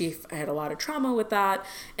lot. She had a lot of trauma with that.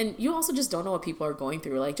 And you also just don't know what people are going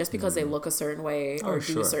through. Like, just because they look a certain way or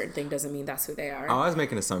do a certain thing doesn't mean that's who they are. Oh, I was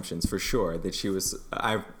making assumptions for sure that she was...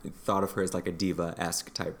 I thought of her as like a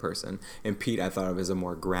diva-esque type person. And Pete, I thought of as a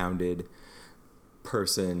more grounded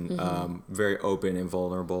person, very open and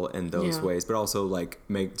vulnerable in those ways, but also like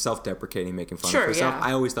self-deprecating, making fun of herself.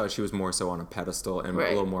 I always thought she was more so on a pedestal and a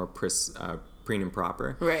little more preen and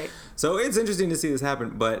proper. Right. So it's interesting to see this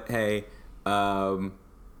happen, but hey, the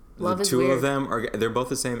two of them they're both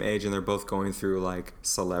the same age and they're both going through like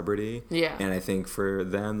celebrity. Yeah. And I think for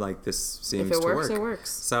them, like, this seems to work. It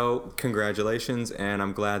works. So congratulations, and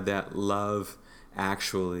I'm glad that love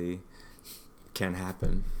actually can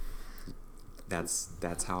happen.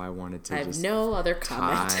 that's how I wanted to. I have no other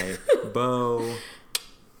comment. Tie, bow,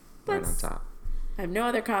 right on top. I have no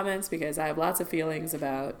other comments because I have lots of feelings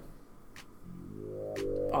about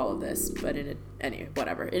all of this. But anyway,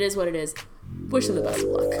 whatever. It is what it is. Wish them the best of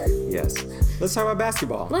luck. Yes. Let's talk about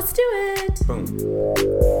basketball. Let's do it. Boom.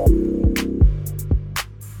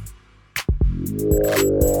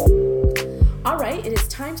 All right, it is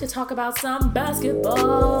time to talk about some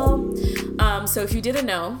basketball. So if you didn't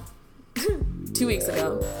know, 2 weeks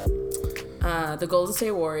ago, the Golden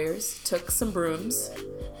State Warriors took some brooms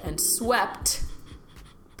and swept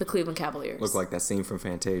the Cleveland Cavaliers. Looked like that scene from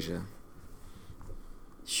Fantasia.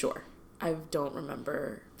 Sure. I don't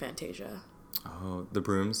remember Fantasia. Oh, the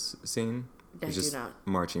brooms scene? I It's do just not.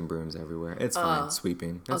 marching brooms everywhere. It's fine.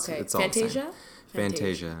 Sweeping. Okay. It's all the same. Fantasia?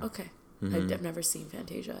 Fantasia. Okay. I've never seen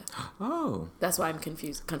Fantasia. Oh. That's why I'm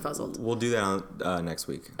confuzzled. We'll do that on next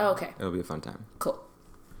week. Oh, okay. It'll be a fun time. Cool.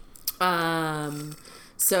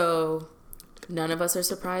 So none of us are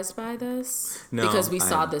surprised by this? No, because we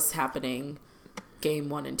saw this happening game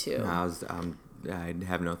 1 and 2. I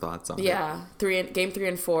have no thoughts on it. Yeah. Game 3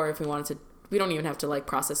 and 4, if we wanted to, we don't even have to like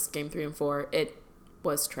process game 3 and 4. It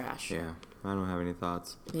was trash. Yeah. I don't have any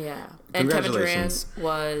thoughts. Yeah. And Kevin Durant Congratulations.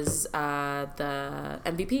 was the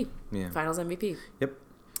MVP. Yeah. Finals MVP. Yep.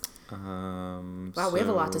 Wow, we have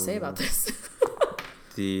a lot to say about this.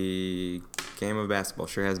 The game of basketball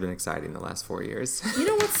sure has been exciting the last 4 years. You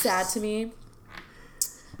know what's sad to me?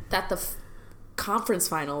 That the conference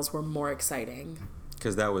finals were more exciting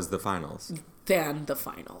Because that was the finals. than the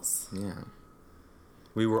finals. Yeah.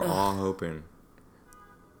 We were all hoping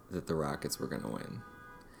that the Rockets were going to win.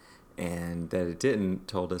 And that it didn't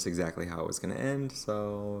told us exactly how it was going to end.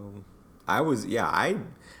 So I was done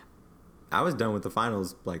with the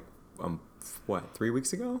finals like, 3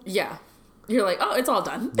 weeks ago? Yeah. You're like, oh, it's all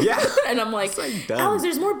done. Yeah. And I'm like, done. Alex,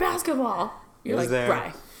 there's more basketball. You're Was like,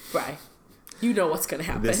 there? Bri, you know what's going to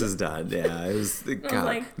happen. This is done. Yeah. It was, God,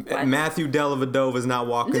 like, what? Matthew Dellavedova is not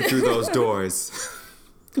walking through those doors.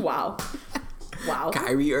 Wow.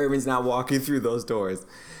 Kyrie Irving's not walking through those doors.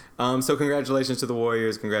 So congratulations to the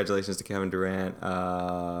Warriors. Congratulations to Kevin Durant.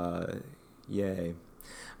 Yay.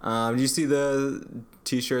 Did you see the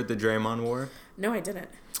T-shirt that Draymond wore? No, I didn't.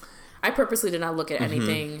 I purposely did not look at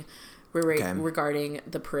anything regarding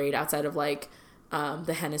the parade outside of like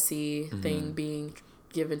the Hennessy thing being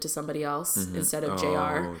given to somebody else instead of JR.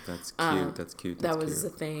 Oh, that's cute. That's cute. That was the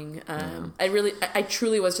thing. I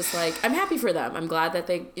truly was just like, I'm happy for them. I'm glad that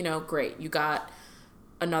they, great. You got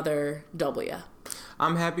another W.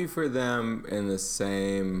 I'm happy for them in the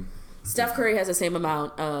same... Steph Curry has the same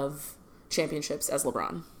amount of championships as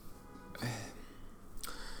LeBron.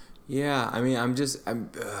 Yeah, I mean,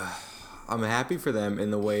 I'm happy for them in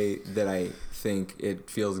the way that I think it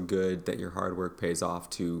feels good that your hard work pays off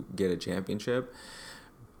to get a championship.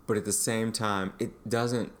 But at the same time, it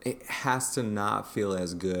has to not feel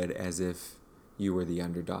as good as if you were the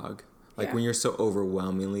underdog. Like when you're so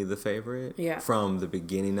overwhelmingly the favorite from the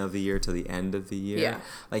beginning of the year to the end of the year. Yeah.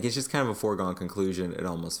 Like it's just kind of a foregone conclusion, it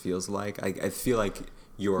almost feels like. I feel like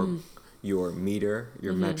your meter,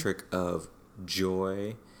 your metric of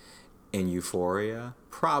joy and euphoria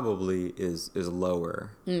probably is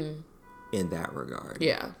lower in that regard.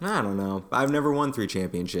 Yeah. I don't know. I've never won 3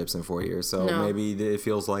 championships in 4 years, so maybe it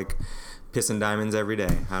feels like pissing diamonds every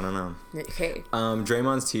day. I don't know. Okay.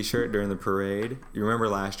 Draymond's T-shirt during the parade. You remember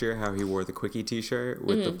last year how he wore the Quickie T-shirt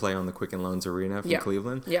with the play on the Quicken Loans Arena from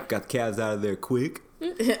Cleveland? Yeah. Got the Cavs out of there quick.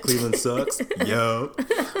 Cleveland sucks. Yo.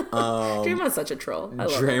 Draymond's such a troll. I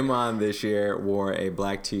love Draymond this year wore a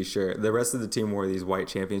black T-shirt. The rest of the team wore these white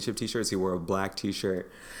championship T-shirts. He wore a black T-shirt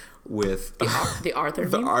with the Arthur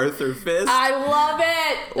the meme? Arthur fist. I love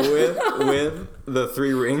it. with the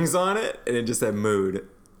 3 rings on it, and it just said mood.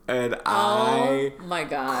 And oh my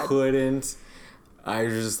God. I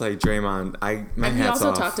was just like, Draymond, my and he hat's also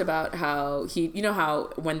off. talked about how how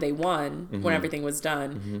when they won, when everything was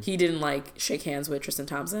done, he didn't like shake hands with Tristan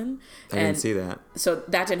Thompson. I didn't see that. So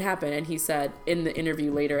that didn't happen. And he said in the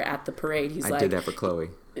interview later at the parade, he's I like, did that for Chloe.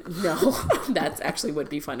 No, that actually would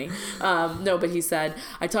be funny. No, but he said,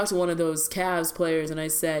 I talked to one of those Cavs players and I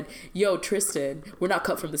said, yo, Tristan, we're not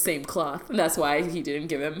cut from the same cloth. And that's why he didn't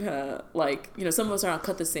give him, some of us are not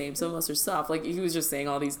cut the same. Some of us are soft. Like, he was just saying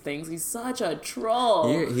all these things. He's such a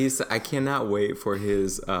troll. I cannot wait for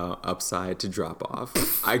his upside to drop off.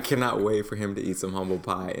 I cannot wait for him to eat some humble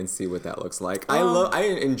pie and see what that looks like. I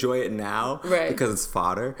enjoy it now because it's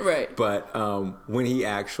fodder. Right. But when he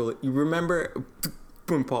actually, you remember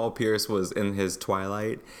when Paul Pierce was in his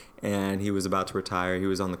twilight and he was about to retire, he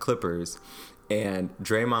was on the Clippers and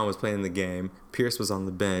Draymond was playing the game. Pierce was on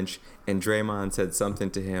the bench, and Draymond said something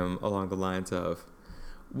to him along the lines of,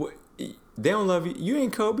 "What? They don't love you. You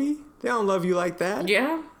ain't Kobe. They don't love you like that."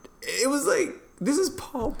 Yeah. It was like, this is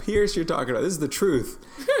Paul Pierce you're talking about. This is the truth,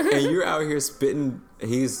 and you're out here spitting.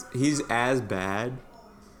 He's as bad.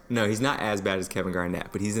 No, he's not as bad as Kevin Garnett,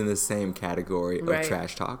 but he's in the same category of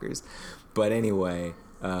trash talkers. But anyway,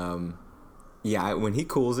 yeah, when he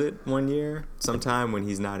cools it one year, sometime when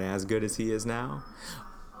he's not as good as he is now,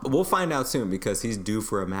 we'll find out soon because he's due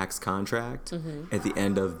for a max contract at the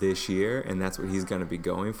end of this year, and that's what he's going to be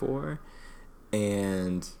going for.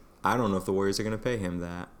 And I don't know if the Warriors are going to pay him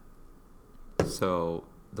that. So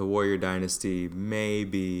the Warrior dynasty may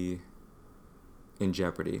be in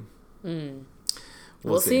jeopardy.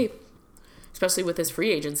 We'll see. Especially with this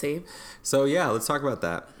free agency. So, yeah, let's talk about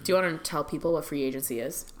that. Do you want to tell people what free agency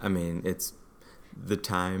is? I mean, it's the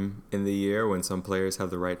time in the year when some players have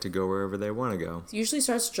the right to go wherever they want to go. It usually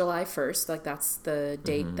starts July 1st. Like, that's the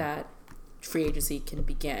date that free agency can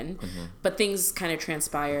begin. But things kind of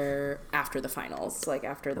transpire after the finals, like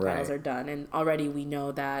after the finals are done. And already we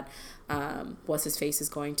know that what's-his-face is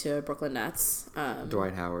going to Brooklyn Nets.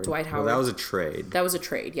 Dwight Howard. Well, that was a trade. That was a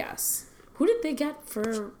trade, yes. Who did they get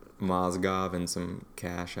for... Mozgov and some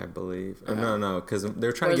cash, I believe. No, because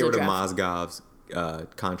they're trying to get rid of Mozgov's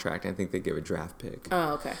contract. I think they give a draft pick.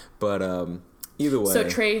 Oh, okay. But either way. So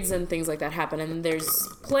trades and things like that happen. And then there's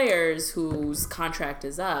players whose contract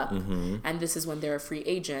is up. And this is when they're a free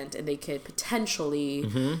agent. And they could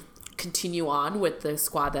potentially continue on with the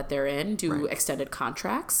squad that they're in, do extended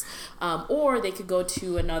contracts. Or they could go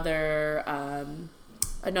to another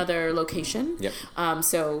location. Yep.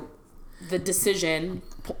 So... The Decision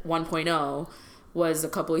 1.0 was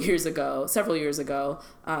several years ago,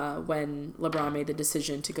 when LeBron made the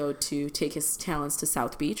decision to go to take his talents to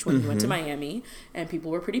South Beach when he went to Miami, and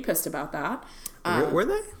people were pretty pissed about that. Were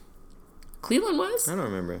they? Cleveland was. I don't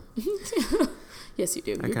remember. Yes, you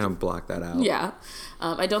do. I kind of blocked that out. Yeah.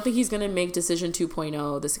 I don't think he's going to make Decision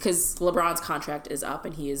 2.0 this because LeBron's contract is up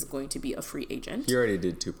and he is going to be a free agent. He already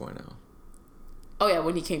did 2.0. Oh, yeah,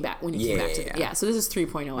 when he came back. So this is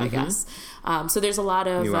 3.0, I guess. So there's a lot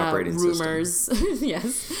of rumors.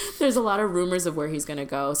 Yes. There's a lot of rumors of where he's going to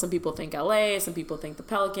go. Some people think LA. Some people think the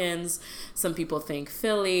Pelicans. Some people think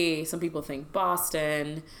Philly. Some people think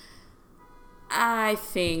Boston. I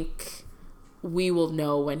think we will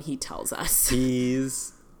know when he tells us.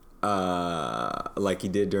 He's, like he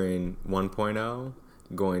did during 1.0,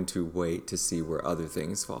 going to wait to see where other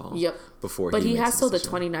things fall. Yep. But he has till the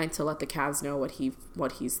 29th to let the Cavs know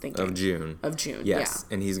what he's thinking. Of June. Yes.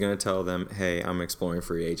 Yeah. And he's going to tell them, hey, I'm exploring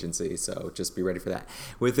free agency, so just be ready for that.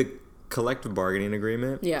 With the collective bargaining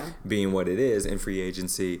agreement being what it is in free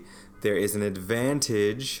agency, there is an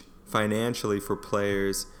advantage financially for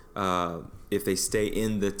players if they stay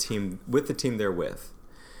in the team with the team they're with.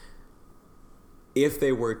 If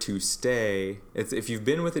they were to stay, if you've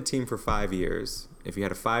been with a team for 5 years, if you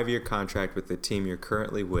had a 5-year contract with the team you're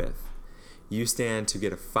currently with, you stand to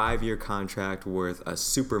get a 5-year contract worth a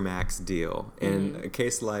supermax deal. In a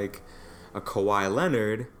case like a Kawhi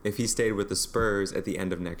Leonard, if he stayed with the Spurs at the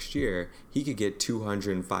end of next year, he could get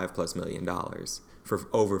 $205+ million for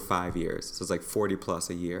over 5 years. So it's like 40+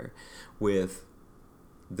 a year. With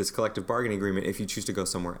this collective bargaining agreement, if you choose to go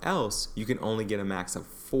somewhere else, you can only get a max of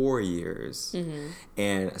 4 years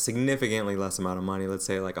and a significantly less amount of money. Let's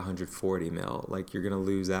say like 140 mil. Like you're gonna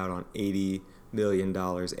lose out on $80 million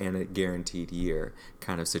and a guaranteed year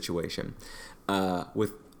kind of situation.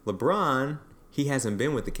 With LeBron, he hasn't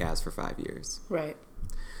been with the Cavs for 5 years. Right.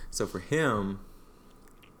 So for him,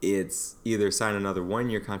 it's either sign another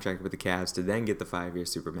 1-year contract with the Cavs to then get the 5-year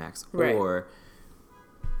supermax, or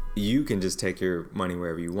you can just take your money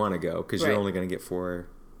wherever you want to go because you're only going to get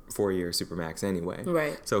 4-year supermax anyway.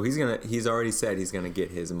 Right. So he's already said he's going to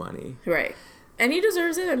get his money. Right. And he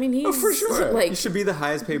deserves it. I mean, he's for sure. Like, he should be the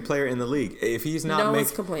highest paid player in the league. If he's not, no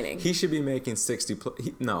one's complaining. He should be making 60.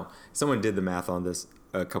 Someone did the math on this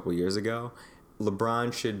a couple years ago.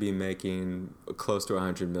 LeBron should be making close to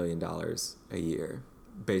 $100 million a year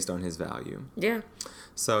based on his value. Yeah.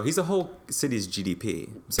 So he's a whole city's GDP.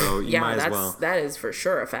 So you might as well. That is for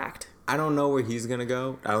sure a fact. I don't know where he's going to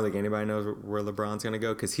go. I don't think anybody knows where LeBron's going to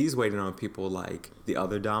go because he's waiting on people like the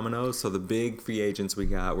other dominoes. So the big free agents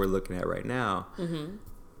we're looking at right now.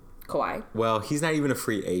 Kawhi. Well, he's not even a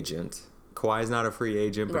free agent. Kawhi's not a free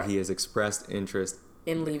agent, but he has expressed interest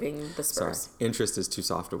in leaving the Spurs. Sorry, interest is too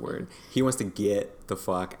soft a word. He wants to get the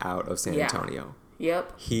fuck out of San Antonio.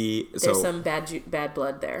 Yep. There's some bad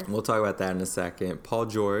blood there. We'll talk about that in a second. Paul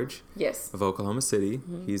George. Yes. Of Oklahoma City.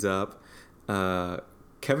 He's up.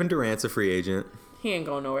 Kevin Durant's a free agent. He ain't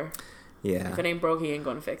going nowhere. Yeah. If it ain't broke, he ain't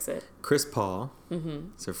gonna fix it. Chris Paul.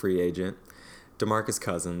 It's a free agent. DeMarcus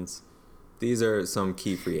Cousins. These are some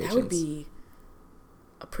key free agents. That would be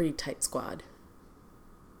a pretty tight squad.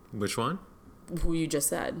 Which one? Who you just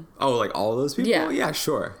said. Oh, like all those people? Yeah. Yeah,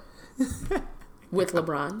 sure. With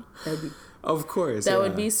LeBron. That would be... Of course. That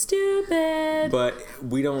would be stupid. But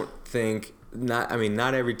we don't think... Not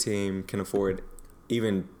every team can afford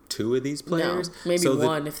even 2 of these players. No, maybe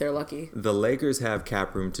one if they're lucky. The Lakers have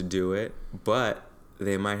cap room to do it, but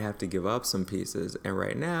they might have to give up some pieces. And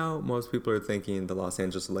right now, most people are thinking the Los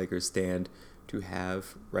Angeles Lakers stand to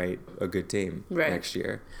have, a good team next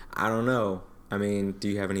year. I don't know. I mean, do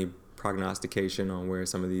you have any prognostication on where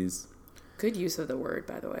some of these... Good use of the word,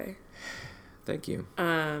 by the way. Thank you.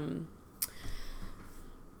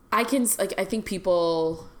 I think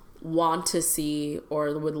people want to see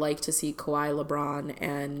or would like to see Kawhi, LeBron,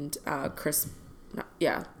 and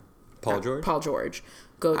Paul George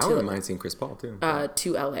go to... I wouldn't mind seeing Chris Paul, too.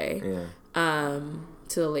 To LA. Yeah.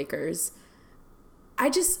 To the Lakers. I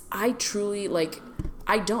truly,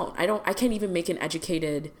 I can't even make an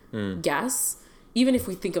educated guess. Even if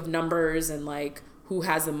we think of numbers and, who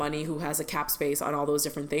has the money, who has a cap space on all those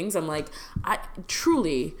different things, I'm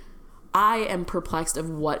I am perplexed of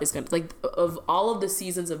what is going to, of all of the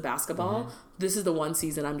seasons of basketball, this is the one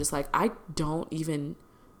season I'm just I don't even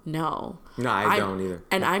know. No, I don't either.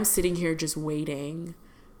 And I'm sitting here just waiting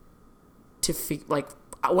to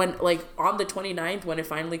when, on the 29th, when it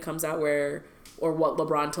finally comes out what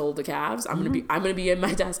LeBron told the Cavs, I'm gonna be in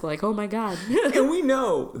my desk oh my God. And we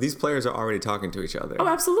know these players are already talking to each other. Oh,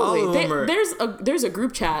 absolutely. There's a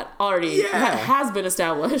group chat already has been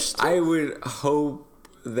established. I would hope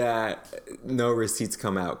that no receipts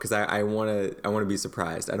come out because I want to be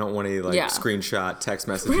surprised. I don't want to screenshot text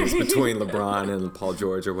messages between LeBron and Paul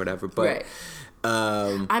George or whatever. But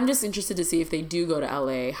I'm just interested to see if they do go to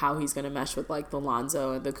LA, how he's going to mesh with the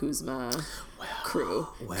Lonzo and the Kuzma crew,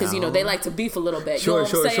 because they like to beef a little bit. Sure.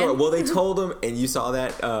 Well, they told him, and you saw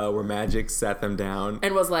that where Magic sat them down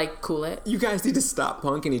and was cool it. You guys need to stop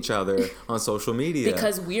punking each other on social media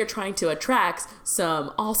because we are trying to attract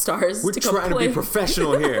some all-stars. We're trying to be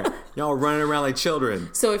professional here. Y'all running around like children.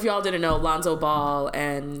 So if y'all didn't know, Lonzo Ball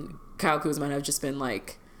and Kyle Kuzma have just been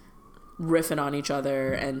riffing on each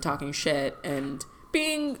other and talking shit and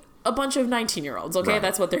being a bunch of 19-year-olds. Okay,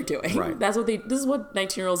 that's what they're doing. Right. This is what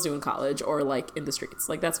 19-year-olds do in college or in the streets.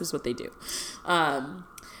 That's just what they do.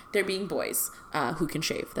 They're being boys who can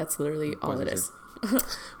shave. That's literally all it is.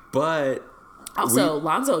 But also,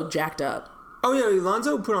 Lonzo jacked up. Oh yeah,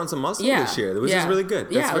 Lonzo put on some muscle this year, which is really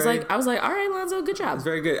good. I was like, all right, Lonzo, good job. It's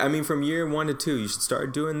very good. I mean, from year 1 to 2, you should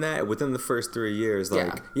start doing that within the first 3 years.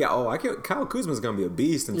 Kyle Kuzma's gonna be a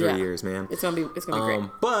beast in 3 years, man. It's gonna be great.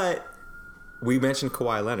 But we mentioned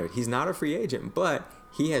Kawhi Leonard. He's not a free agent, but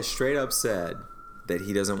he has straight up said that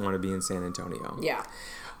he doesn't want to be in San Antonio. Yeah.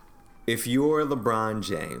 If you're LeBron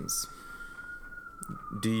James,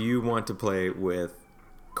 do you want to play with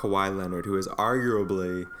Kawhi Leonard, who is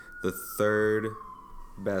arguably the 3rd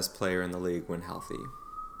best player in the league when healthy?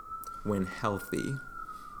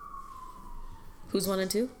 Who's 1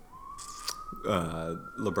 and 2?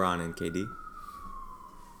 LeBron and KD.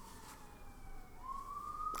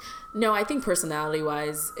 No, I think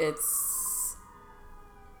personality-wise,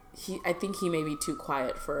 I think he may be too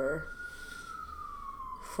quiet for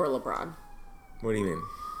LeBron. What do you mean?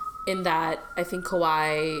 In that, I think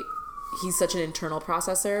Kawhi, he's such an internal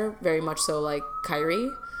processor, very much so like Kyrie,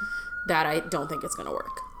 that I don't think it's going to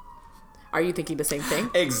work. Are you thinking the same thing?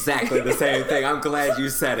 Exactly the same thing. I'm glad you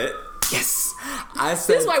said it. Yes. I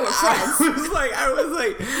said. This is why we're friends. I was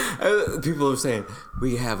like, people are saying,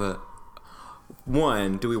 we have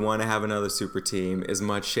do we want to have another super team? As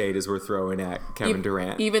much shade as we're throwing at Kevin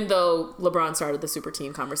Durant. Even though LeBron started the super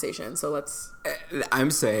team conversation. So let's. I'm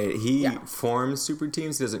saying he forms super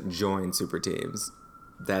teams. He doesn't join super teams.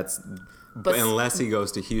 But unless he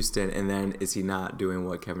goes to Houston, and then is he not doing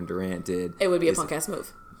what Kevin Durant did? It would be a punk ass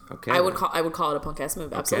move. Okay. I would call it a punk ass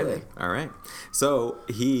move. Absolutely. Okay. All right. So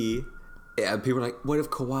people are like, what if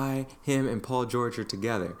Kawhi, him, and Paul George are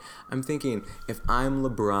together? I'm thinking, if I'm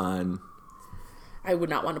LeBron, I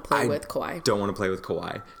would not want to play with Kawhi. Don't want to play with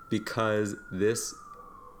Kawhi because this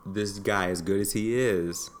guy, as good as he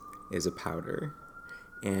is a powder,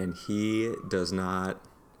 and he does not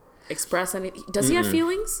express any. Does he have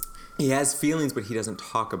feelings? He has feelings, but he doesn't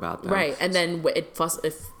talk about them. Right, and then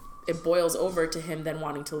if it boils over to him then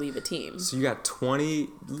wanting to leave a team. So you got 20.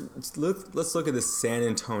 Let's look at the San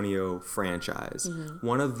Antonio franchise. Mm-hmm.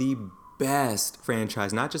 One of the best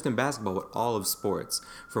franchise, not just in basketball, but all of sports.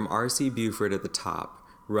 From R.C. Buford at the top,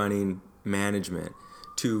 running management,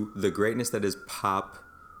 to the greatness that is Pop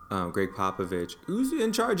Greg Popovich, who's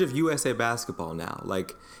in charge of USA Basketball now.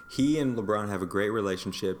 Like, he and LeBron have a great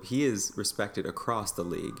relationship. He is respected across the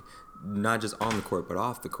league, not just on the court, but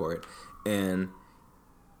off the court. And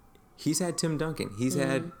he's had Tim Duncan. He's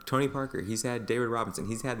had Tony Parker. He's had David Robinson.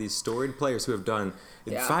 He's had these storied players who have done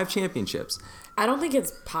 5 championships. I don't think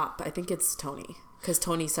it's Pop. I think it's Tony. Because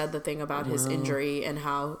Tony said the thing about his injury and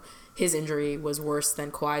how his injury was worse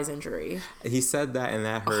than Kawhi's injury. He said that, and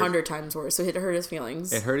that hurt 100 times worse. So it hurt his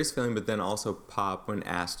feelings. It hurt his feeling, but then also Pop, when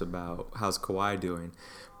asked about how's Kawhi doing,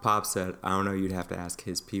 Pop said, I don't know, you'd have to ask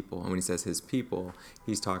his people. And when he says his people,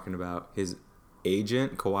 he's talking about his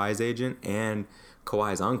agent, Kawhi's agent, and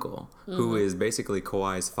Kawhi's uncle, who is basically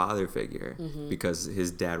Kawhi's father figure because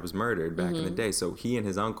his dad was murdered back in the day. So he and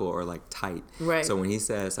his uncle are like tight. Right. So when he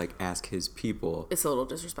says like ask his people, it's a little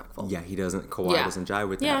disrespectful. Yeah, Kawhi doesn't jive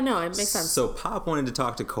with that. Yeah, no, it makes sense. So Pop wanted to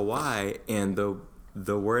talk to Kawhi, and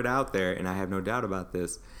the word out there, and I have no doubt about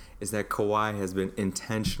this, is that Kawhi has been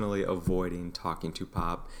intentionally avoiding talking to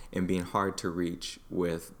Pop and being hard to reach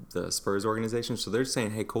with the Spurs organization. So they're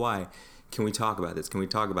saying, hey, Kawhi, can we talk about this? Can we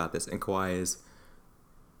talk about this? And Kawhi is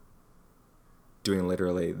doing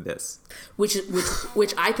literally this, which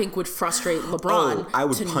I think would frustrate LeBron. I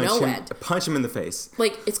would punch him in the face.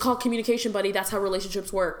 Like, it's called communication, buddy. That's how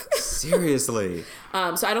relationships work. Seriously.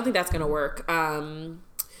 So I don't think that's gonna work. And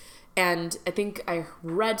I think I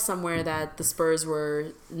read somewhere that the Spurs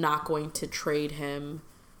were not going to trade him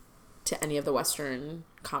to any of the Western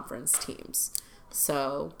Conference teams.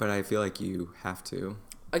 So, but I feel like you have to.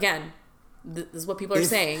 Again, this is what people are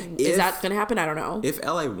saying. Is that gonna happen? I don't know. If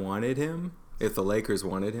LA wanted him. If the Lakers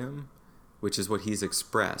wanted him, which is what he's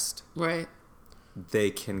expressed, right,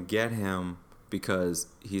 they can get him because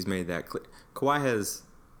he's made that clear. Kawhi has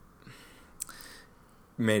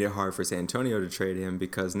made it hard for San Antonio to trade him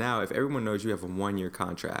because now if everyone knows you have a 1-year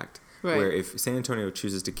contract, where if San Antonio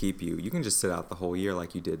chooses to keep you, you can just sit out the whole year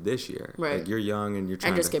like you did this year. Right. Like, you're young and you're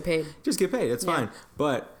trying to get paid. Just get paid. It's fine.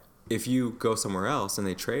 But if you go somewhere else and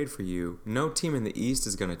they trade for you, no team in the East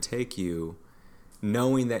is going to take you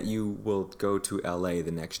knowing that you will go to LA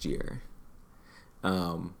the next year.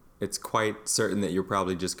 It's quite certain that you're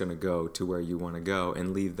probably just going to go to where you want to go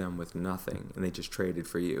and leave them with nothing, and they just traded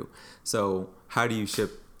for you. So how does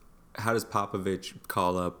Popovich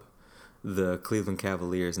call up the Cleveland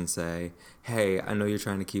Cavaliers and say, hey, I know you're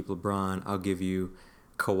trying to keep LeBron, I'll give you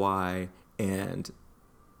Kawhi and,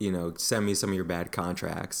 send me some of your bad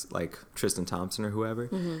contracts, like Tristan Thompson or whoever.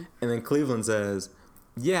 And then Cleveland says,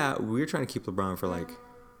 yeah, we're trying to keep LeBron for like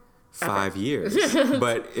 5 years.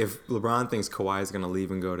 But if LeBron thinks Kawhi is going to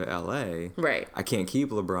leave and go to LA, right, I can't keep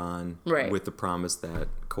LeBron with the promise that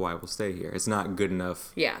Kawhi will stay here. It's not good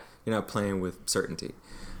enough. Yeah. You're not playing with certainty.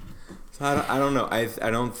 So I don't know. I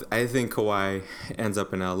think Kawhi ends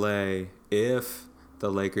up in LA if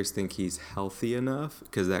the Lakers think he's healthy enough,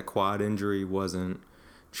 because that quad injury wasn't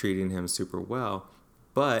treating him super well.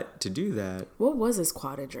 But to do that... What was his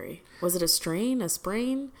quad injury? Was it a strain, a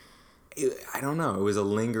sprain? I don't know. It was a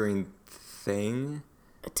lingering thing.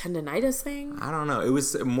 A tendonitis thing? I don't know. It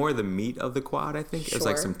was more the meat of the quad, I think. Sure. It was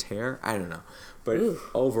like some tear. I don't know. But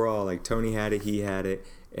overall, like, Tony had it, he had it.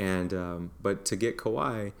 And but to get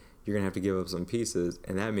Kawhi, you're going to have to give up some pieces.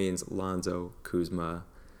 And that means Lonzo, Kuzma,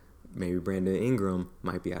 maybe Brandon Ingram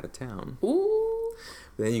might be out of town. Ooh.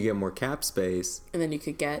 But then you get more cap space. And then you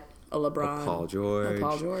could get... a LeBron, a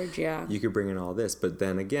Paul George, yeah. You could bring in all this, but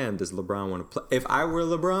then again, does LeBron want to play? If I were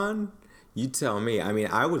LeBron, you tell me. I mean,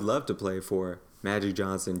 I would love to play for Magic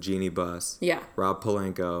Johnson, Jeannie Buss, Rob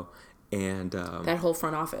Pelinka, and that whole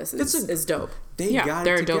front office is dope. They got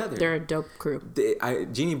it together. They're a dope crew.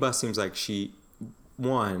 Jeannie Buss seems like she's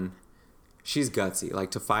gutsy.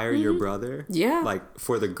 Like, to fire your brother, like,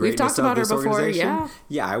 for the greatness of this organization.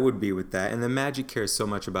 Yeah, I would be with that. And the Magic cares so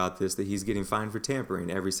much about this that he's getting fined for tampering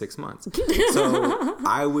every 6 months. So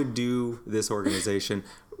I would do this organization.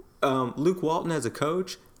 Luke Walton as a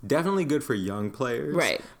coach, definitely good for young players.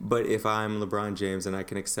 Right. But if I'm LeBron James and I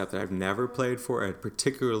can accept that I've never played for a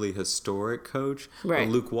particularly historic coach, but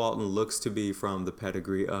Luke Walton looks to be from the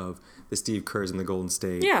pedigree of the Steve Kerrs in the Golden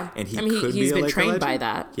State. Yeah. And he's been trained by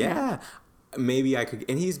that. Yeah. Maybe I could,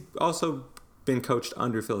 and he's also been coached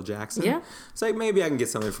under Phil Jackson. Yeah. It's like, maybe I can get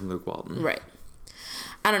something from Luke Walton. Right.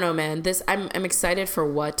 I don't know, man. I'm excited for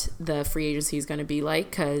what the free agency is going to be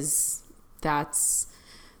like, because that's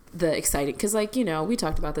the exciting, because, like, we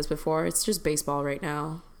talked about this before. It's just baseball right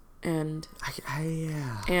now, and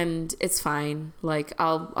and it's fine. Like,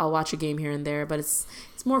 I'll watch a game here and there, but it's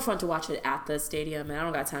more fun to watch it at the stadium, and I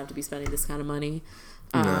don't got time to be spending this kind of money.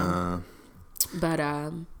 But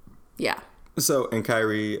yeah. So, and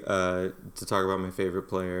Kyrie, to talk about my favorite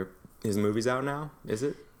player, his movie's out now, is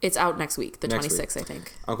it? It's out next week, the Next 26th, I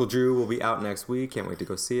think. Uncle Drew will be out next week. Can't wait to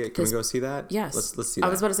go see it. Can we go see that? Yes. Let's see that. I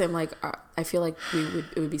was about to say, I'm like, I feel like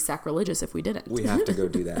it would be sacrilegious if we didn't. We have to go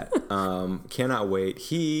do that. Cannot wait.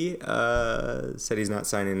 He said he's not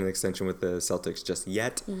signing an extension with the Celtics just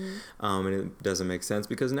yet. And it doesn't make sense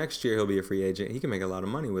because next year he'll be a free agent. He can make a lot of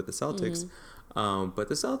money with the Celtics. But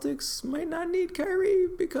the Celtics might not need Kyrie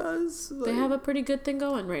because They have a pretty good thing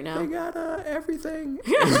going right now. they got everything.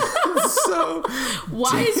 So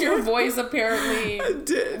Why is your voice apparently...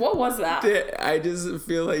 What was that? I just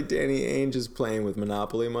feel like Danny Ainge is playing with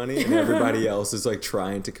Monopoly money and everybody else is like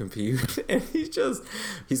trying to compete. And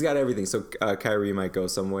he's got everything. So Kyrie might go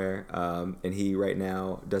somewhere. And he right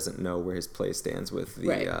now doesn't know where his place stands with the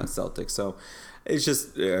Celtics. So it's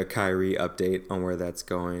just a Kyrie update on where that's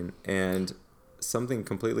going. And something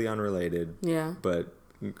completely unrelated. Yeah. But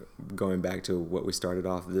going back to what we started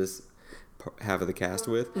off this half of the cast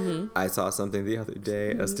with, I saw something the other day,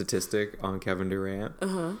 a statistic on Kevin Durant.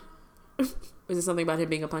 Is it something about him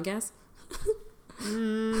being a punk ass?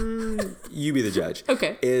 You be the judge.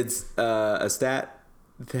 Okay. It's a stat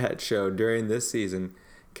that showed during this season,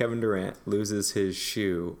 Kevin Durant loses his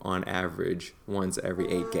shoe on average once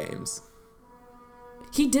every 8 games.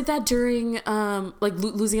 He did that during,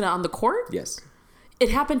 losing it on the court? Yes. It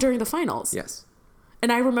happened during the finals. Yes.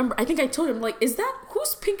 And I remember, I think I told him, like, is that,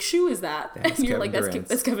 whose pink shoe is that? That's and you're Kevin like, Durant's.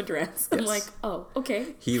 that's Kevin Durant's. I'm Yes. like, oh,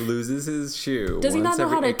 okay. He loses his shoe. Does he not know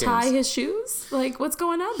how to tie games. his shoes? Like, what's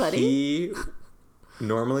going on, buddy? He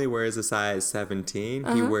normally wears a size 17.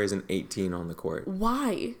 He wears an 18 on the court.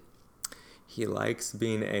 Why? He likes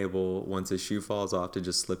being able, once his shoe falls off, to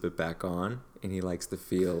just slip it back on. And he likes the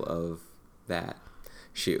feel of that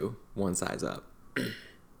shoe one size up.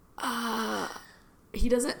 He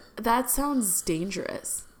doesn't, that sounds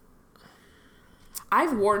dangerous.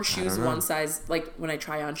 I've worn shoes one size, like when I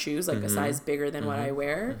try on shoes, like a size bigger than what I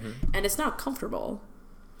wear, and it's not comfortable.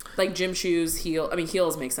 Like gym shoes,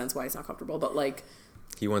 heels make sense why it's not comfortable, but like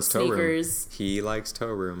he wants sneakers. Toe room. He likes toe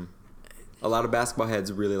room. A lot of basketball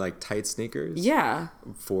heads really like tight sneakers. Yeah.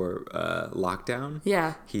 For lockdown.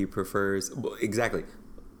 Yeah. He prefers, exactly,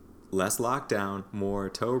 less lockdown, more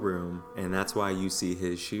toe room, and that's why you see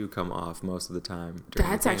his shoe come off most of the time.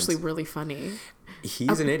 That's actually really funny.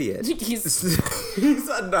 He's an idiot. He's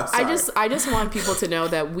no, I just want people to know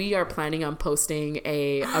that we are planning on posting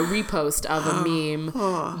a repost of a meme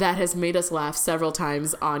that has made us laugh several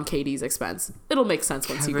times on KD's expense. It'll make sense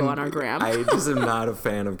once you go on our gram. I just am not a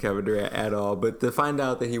fan of Kevin Durant at all, but to find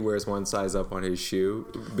out that he wears one size up on his shoe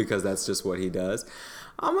because that's just what he does,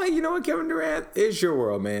 I'm like, you know what, Kevin Durant, it's your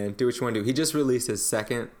world, man. Do what you want to do. He just released his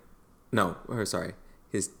his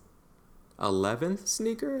 11th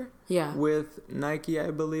sneaker with Nike,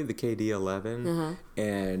 I believe, the KD 11.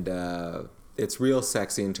 And it's real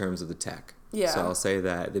sexy in terms of the tech. Yeah. So I'll say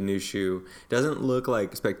that the new shoe doesn't look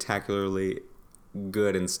like spectacularly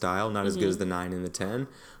good in style, not as good as the 9 and the 10,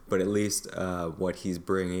 but at least what he's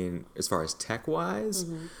bringing as far as tech-wise,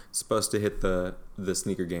 supposed to hit the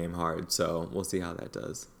sneaker game hard. So we'll see how that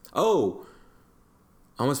does. Oh,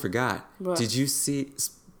 I almost forgot. What? Did you see,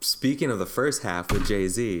 speaking of the first half with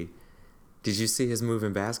Jay-Z, did you see his move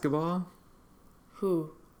in basketball?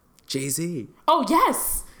 Who? Jay-Z. Oh,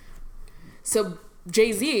 yes. So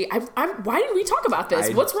Jay-Z, why didn't we talk about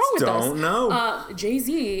this? What's wrong with us? I don't know.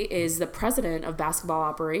 Jay-Z is the president of basketball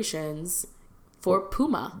operations for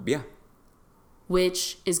Puma. Yeah.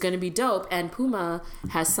 Which is going to be dope. And Puma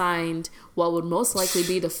has signed what would most likely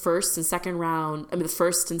be the first and second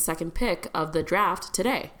pick of the draft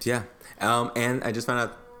today. Yeah. And I just found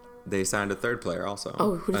out they signed a third player also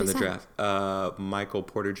who did in they the sign? draft. Michael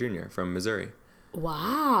Porter Jr. from Missouri.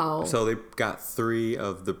 Wow. So they got 3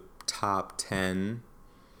 of the top 10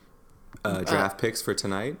 draft picks for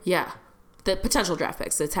tonight. Yeah. The potential draft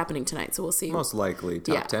picks. It's happening tonight, so we'll see. Most likely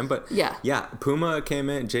top 10. But yeah, Puma came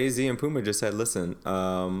in. Jay-Z and Puma just said, listen.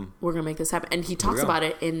 We're going to make this happen. And he talks about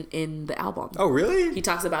it in the album. Oh, really? He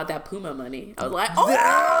talks about that Puma money. I was like,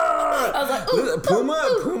 ooh,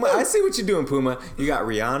 Puma. I see what you're doing, Puma. You got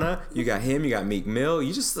Rihanna. You got him. You got Meek Mill.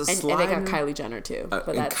 You just and they got Kylie Jenner, too.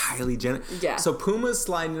 And Kylie Jenner. Yeah. So Puma's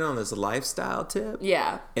sliding in on this lifestyle tip.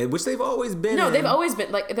 Yeah. And which they've always been No, in. they've always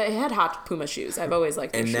been, like, they had hot Puma shoes. I've always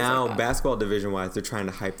liked their and shoes now like that. basketball division wise, they're trying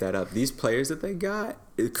to hype that up. These players that they got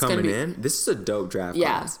coming in, this is a dope draft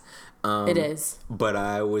class. It is. But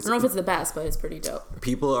I don't know if it's the best, but it's pretty dope.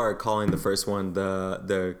 People are calling the first one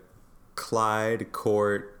the Clyde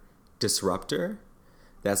Court Disruptor.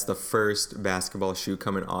 That's the first basketball shoe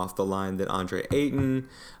coming off the line that Andre Ayton,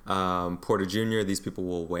 Porter Jr., these people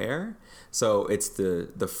will wear. So it's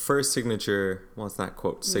the first signature, well, it's not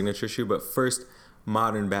quote signature shoe, but first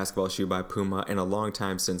modern basketball shoe by Puma in a long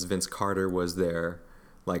time since Vince Carter was their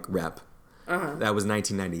like rep. That was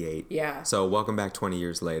 1998. Yeah. So welcome back 20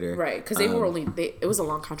 years later. Right, because they were it was a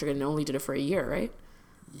long contract and they only did it for a year, right?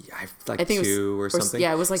 Yeah, I think two or something.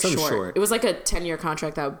 Yeah, it was like short. It was like a 10-year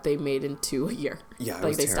contract that they made into a year. Yeah,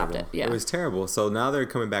 like they stopped it. Yeah, it was terrible. So now they're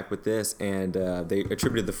coming back with this, and they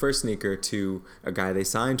attributed the first sneaker to a guy they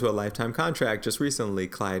signed to a lifetime contract just recently,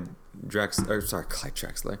 Clyde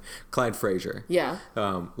Frazier. Yeah.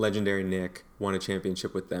 Legendary Nick won a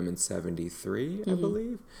championship with them in '73, I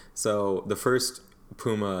believe. So the first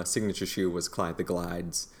Puma signature shoe was Clyde the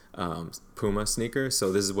Glide's Puma sneaker.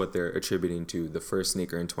 So this is what they're attributing to the first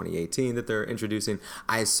sneaker in 2018 that they're introducing.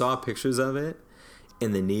 I saw pictures of it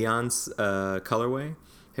in the neons colorway.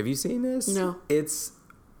 Have you seen this? No. It's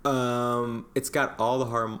got all the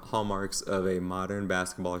hallmarks of a modern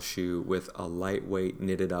basketball shoe with a lightweight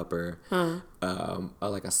knitted upper,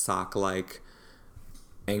 like a sock-like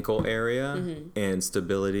ankle area, and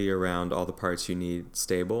stability around all the parts you need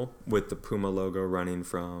stable, with the Puma logo running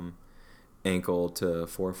from ankle to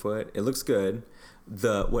forefoot. It looks good.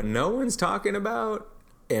 What no one's talking about,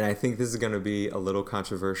 and I think this is going to be a little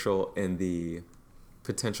controversial in the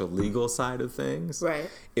potential legal side of things. Right.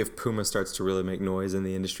 If Puma starts to really make noise in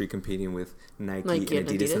the industry competing with Nike and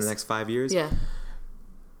Adidas in the next 5 years. Yeah.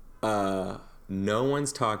 No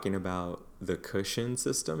one's talking about the cushion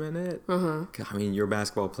system in it. I mean, your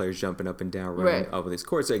basketball players jumping up and down, running over these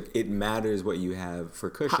courts. Like, it matters what you have for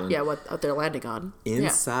cushion. What they're landing on.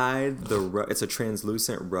 Inside it's a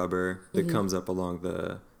translucent rubber that comes up along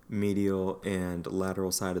the medial and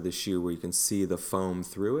lateral side of the shoe where you can see the foam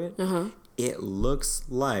through it. It looks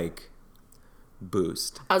like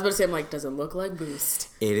Boost. I was about to say, I'm like, does it look like Boost?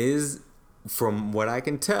 It is, from what I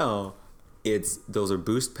can tell, those are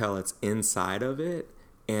Boost pellets inside of it.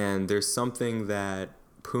 And there's something that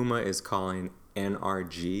Puma is calling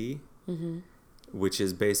NRG, which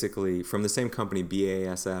is basically from the same company,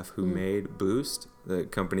 BASF, who made Boost, the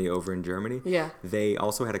company over in Germany. Yeah. They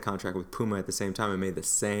also had a contract with Puma at the same time and made the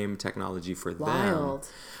same technology for Wild. them.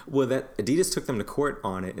 Well, Adidas took them to court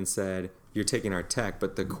on it and said, you're taking our tech,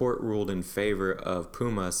 but the court ruled in favor of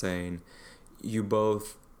Puma, saying, you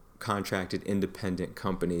both contracted independent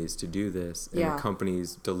companies to do this, and the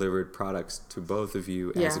companies delivered products to both of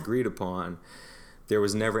you as agreed upon. There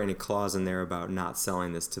was never any clause in there about not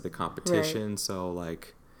selling this to the competition. So,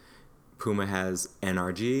 like, Puma has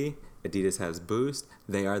NRG, Adidas has Boost.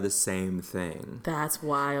 They are the same thing. That's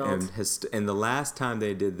wild. And the last time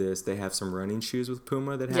they did this, they have some running shoes with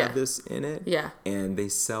Puma that have this in it. Yeah. And they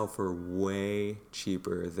sell for way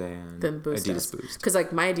cheaper than Boost Adidas Boost. Because,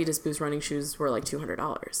 like, my Adidas Boost running shoes were like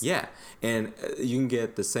 $200. Yeah. And you can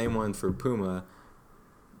get the same one for Puma,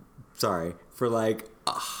 for like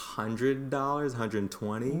 $100,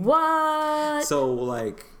 $120. What? So,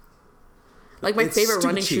 like my favorite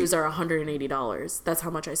running shoes are $180. That's how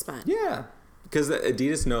much I spent. Yeah. Because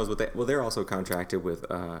Adidas knows they're also contracted with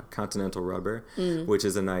Continental Rubber, which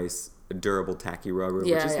is a nice, durable, tacky rubber,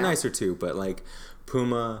 which is nicer too. But, like,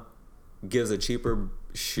 Puma gives a cheaper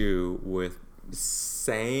shoe with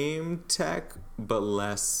same tech, but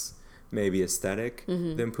less maybe aesthetic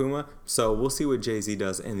than Puma. So we'll see what Jay-Z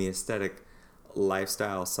does in the aesthetic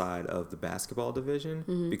lifestyle side of the basketball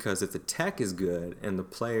division, because if the tech is good and the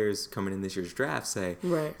players coming in this year's draft say,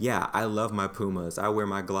 yeah, I love my Pumas, I wear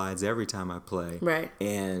my Glides every time I play,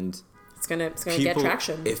 and it's gonna get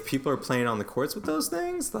traction. If people are playing on the courts with those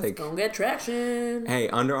things, like, it's gonna get traction. Hey,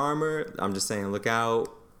 Under Armour, I'm just saying, look out.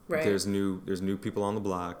 There's new people on the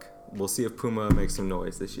block. We'll see if Puma makes some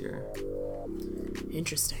noise this year.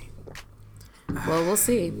 Interesting. Well, we'll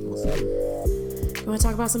see. You want to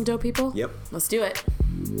talk about some dope people? Yep. Let's do it.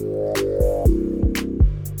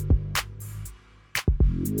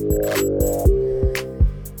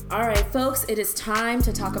 All right, folks, it is time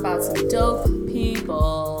to talk about some dope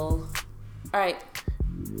people. All right.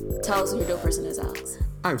 Tell us who your dope person is, Alex.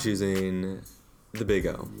 I'm choosing the Big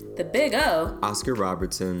O. The Big O? Oscar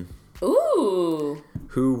Robertson. Ooh.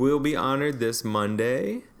 Who will be honored this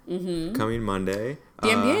Monday. Coming Monday. The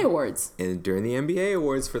NBA Awards. And during the NBA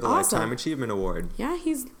Awards for the Lifetime Achievement Award. Yeah,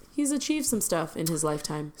 he's achieved some stuff in his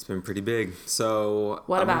lifetime. It's been pretty big. So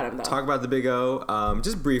what about him, though? Talk about the Big O.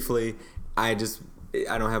 Just briefly, I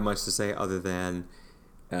don't have much to say other than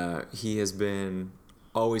he has been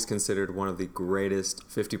always considered one of the greatest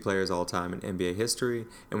 50 players all time in NBA history.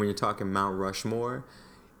 And when you're talking Mount Rushmore,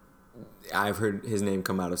 I've heard his name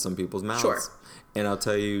come out of some people's mouths. Sure. And I'll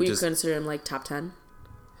tell you, would you consider him like top 10?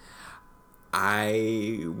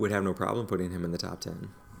 I would have no problem putting him in the top 10.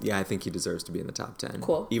 Yeah, I think he deserves to be in the top 10.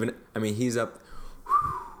 Cool. He's up.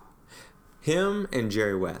 Him and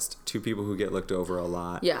Jerry West, two people who get looked over a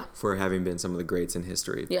lot for having been some of the greats in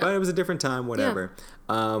history. Yeah. But it was a different time, whatever.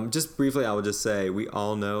 Yeah. Just briefly, I will just say we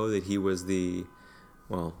all know that he was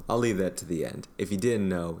well, I'll leave that to the end. If you didn't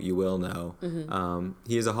know, you will know. Mm-hmm.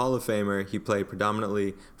 He is a Hall of Famer. He played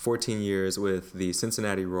predominantly 14 years with the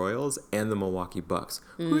Cincinnati Royals and the Milwaukee Bucks.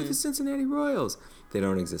 Who are the Cincinnati Royals? They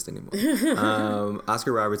don't exist anymore.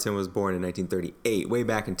 Oscar Robertson was born in 1938, way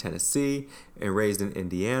back in Tennessee, and raised in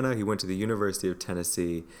Indiana. He went to the University of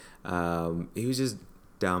Tennessee. He was just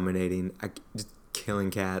dominating, just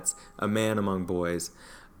killing cats, a man among boys.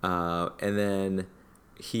 And then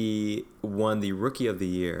he won the Rookie of the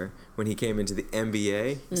Year when he came into the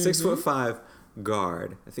NBA. 6'5"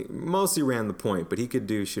 guard. I think mostly ran the point, but he could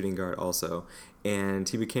do shooting guard also. And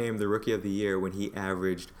he became the Rookie of the Year when he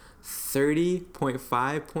averaged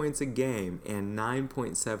 30.5 points a game and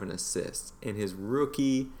 9.7 assists in his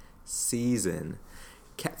rookie season.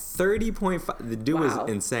 30.5. The dude was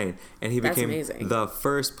insane. And he became the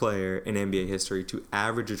first player in NBA history to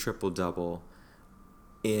average a triple-double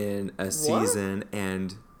in a season.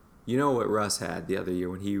 And you know what Russ had the other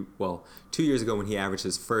year when 2 years ago when he averaged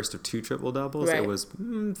his first of 2 triple-doubles? Right. It was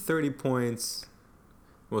 30 points.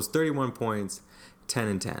 It was 31 points, 10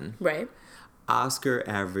 and 10. Right. Oscar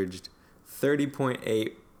averaged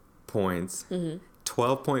 30.8 points,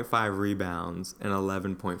 12.5 rebounds, and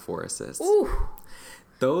 11.4 assists. Ooh,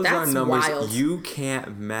 those are numbers you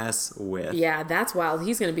can't mess with. Yeah, that's wild.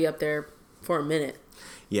 He's going to be up there for a minute.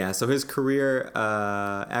 Yeah, so his career,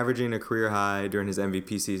 averaging a career high during his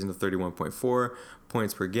MVP season of 31.4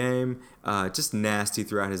 points per game. Just nasty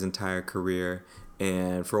throughout his entire career.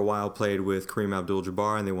 And for a while played with Kareem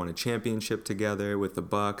Abdul-Jabbar, and they won a championship together with the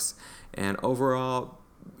Bucks. And overall,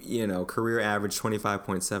 career average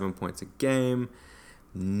 25.7 points a game.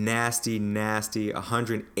 Nasty,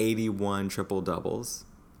 181 triple-doubles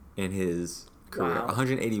in his career. Wow.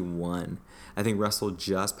 181. I think Russell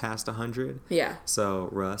just passed 100. Yeah.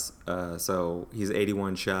 So so he's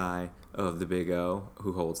 81 shy of the Big O,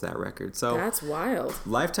 who holds that record. So that's wild.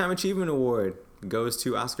 Lifetime Achievement Award goes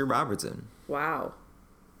to Oscar Robertson. Wow.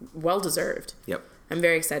 Well deserved. Yep. I'm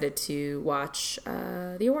very excited to watch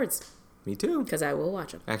the awards. Me too. Because I will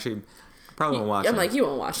watch them. Actually, I probably won't watch them. I'm like, you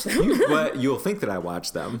won't watch them. You'll think that I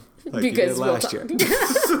watched them. Like because you did last year.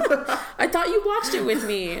 I thought you watched it with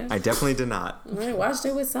me. I definitely did not. I watched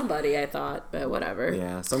it with somebody, I thought, but whatever.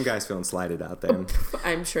 Yeah, some guy's feeling slighted out there.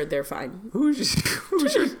 I'm sure they're fine. Who's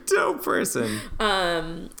your dope person?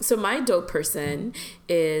 So my dope person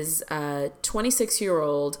is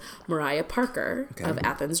 26-year-old Mariah Parker of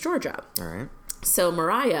Athens, Georgia. All right. So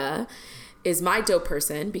Mariah is my dope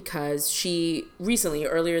person because she recently,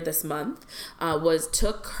 earlier this month,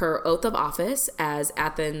 took her oath of office as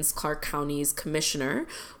Athens Clarke County's commissioner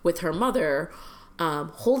with her mother,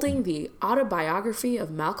 holding the autobiography of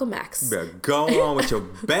Malcolm X. You better go on with your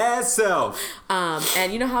bad self.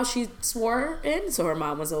 And you know how she swore in? So her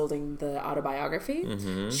mom was holding the autobiography.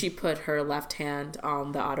 Mm-hmm. She put her left hand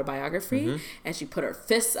on the autobiography and she put her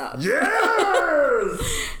fists up.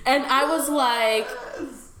 Yes! And I was like,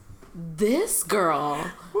 this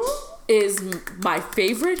girl is my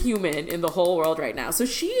favorite human in the whole world right now. So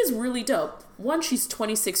she is really dope. One, she's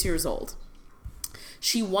 26 years old.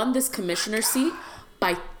 She won this commissioner seat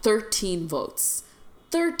by 13 votes.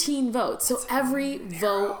 13 votes. So every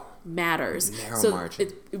vote matters. So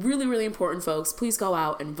it's really, really important, folks. Please go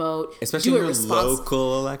out and vote. Especially in your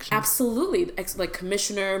local election. Absolutely. Like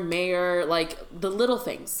commissioner, mayor, like the little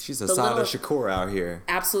things. She's Asada Shakur out here.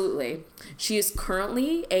 Absolutely. She is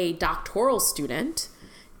currently a doctoral student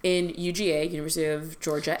in UGA, University of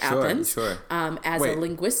Georgia, Athens, as a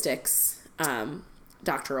linguistics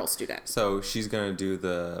doctoral student. So she's going to do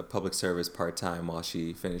the public service part-time while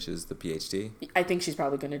she finishes the PhD? I think she's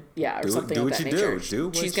probably going to, or something of that nature.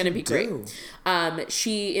 She's going to be great.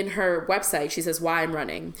 She, in her website, she says, why I'm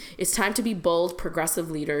running. It's time for bold, progressive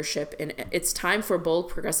leadership in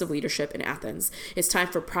Athens. It's time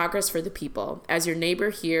for progress for the people. As your neighbor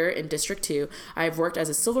here in District 2, I have worked as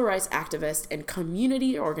a civil rights activist and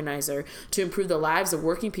community organizer to improve the lives of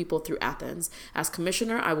working people through Athens. As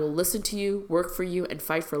commissioner, I will listen to you, work for you, and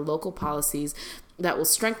fight for local policies that will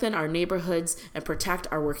strengthen our neighborhoods and protect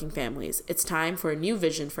our working families. It's time for a new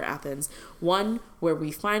vision for Athens, one where we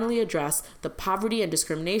finally address the poverty and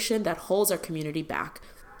discrimination that holds our community back.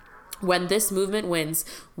 When this movement wins,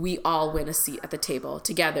 we all win a seat at the table.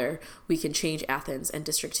 Together, we can change Athens and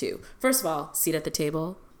District 2. First of all, seat at the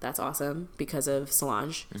table. That's awesome because of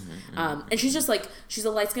Solange. And she's just like, she's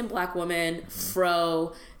a light-skinned black woman,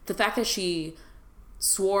 fro. The fact that she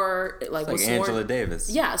swore, like was sworn, Angela Davis.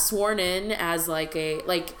 Yeah, sworn in as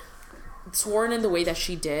Sworn in the way that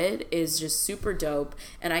she did is just super dope,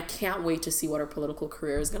 and I can't wait to see what her political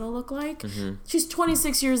career is going to look like. Mm-hmm. She's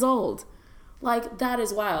 26 years old. Like, that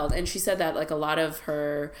is wild. And she said that, like, a lot of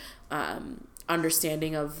her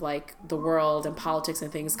understanding of, like, the world and politics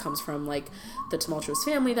and things comes from, like, the tumultuous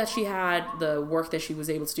family that she had, the work that she was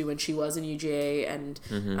able to do when she was in UGA, and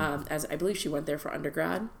as I believe she went there for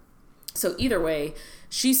undergrad. So either way,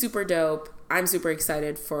 she's super dope. I'm super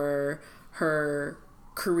excited for her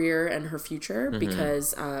career and her future,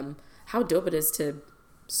 because how dope it is to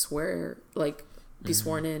swear, like, be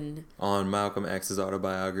sworn in on Malcolm X's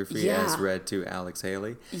autobiography as read to Alex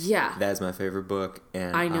Haley. Yeah, that's my favorite book,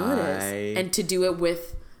 and I know it is. And to do it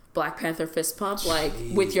with Black Panther fist pump, like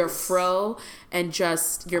with your fro and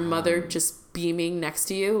just your mother just beaming next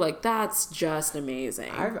to you, like, that's just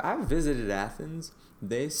amazing. I've visited Athens.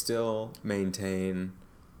 They still maintain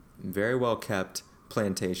very well kept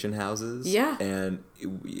plantation houses. Yeah. And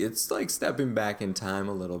it's like stepping back in time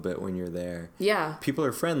a little bit when you're there. Yeah. People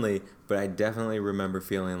are friendly, but I definitely remember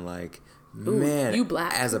feeling like, ooh, man, you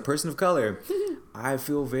Black. As a person of color, I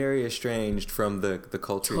feel very estranged from the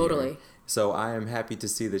culture totally here. So I am happy to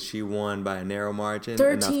see that she won by a narrow margin.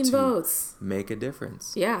 13 votes. Make a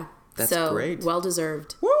difference. Yeah. That's great. Well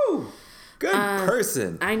deserved. Woo! Good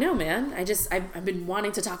person. I know, man. I've been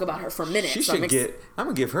wanting to talk about her for a minute. She should I'm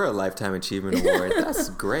going to give her a Lifetime Achievement Award. That's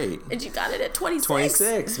great. And you got it at 26.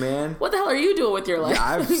 26, man. What the hell are you doing with your life?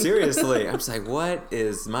 Yeah, seriously. I'm just like, what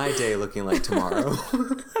is my day looking like tomorrow?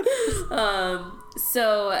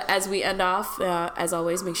 So as we end off, as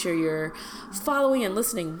always, make sure you're following and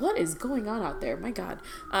listening. What is going on out there? My God.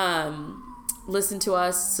 Listen to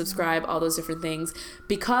us, subscribe, all those different things.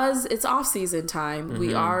 Because it's off-season time,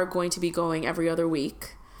 we are going to be going every other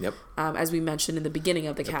week. Yep. As we mentioned in the beginning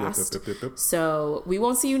of the cast. Yep. So we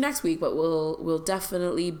won't see you next week, but we'll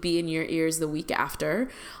definitely be in your ears the week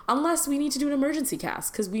after. Unless we need to do an emergency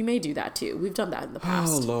cast, because we may do that too. We've done that in the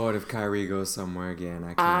past. Oh, Lord, if Kyrie goes somewhere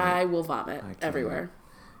again, I will vomit everywhere.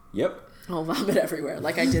 Yep. I'll vomit everywhere,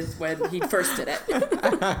 like I did when he first did it.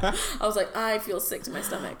 I was like, I feel sick to my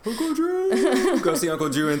stomach. Uncle Drew! Go see Uncle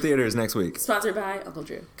Drew in theaters next week. Sponsored by Uncle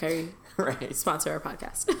Drew. Kyrie, right. Sponsor our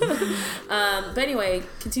podcast. But anyway,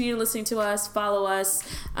 continue listening to us, follow us,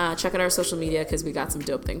 check out our social media, because we got some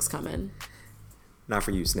dope things coming. Not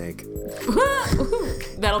for you, Snake.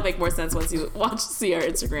 That'll make more sense once you see our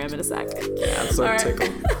Instagram in a sec. Yeah, I'm so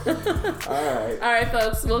tickled. All right,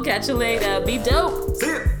 folks. We'll catch you later. Be dope. See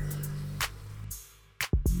ya.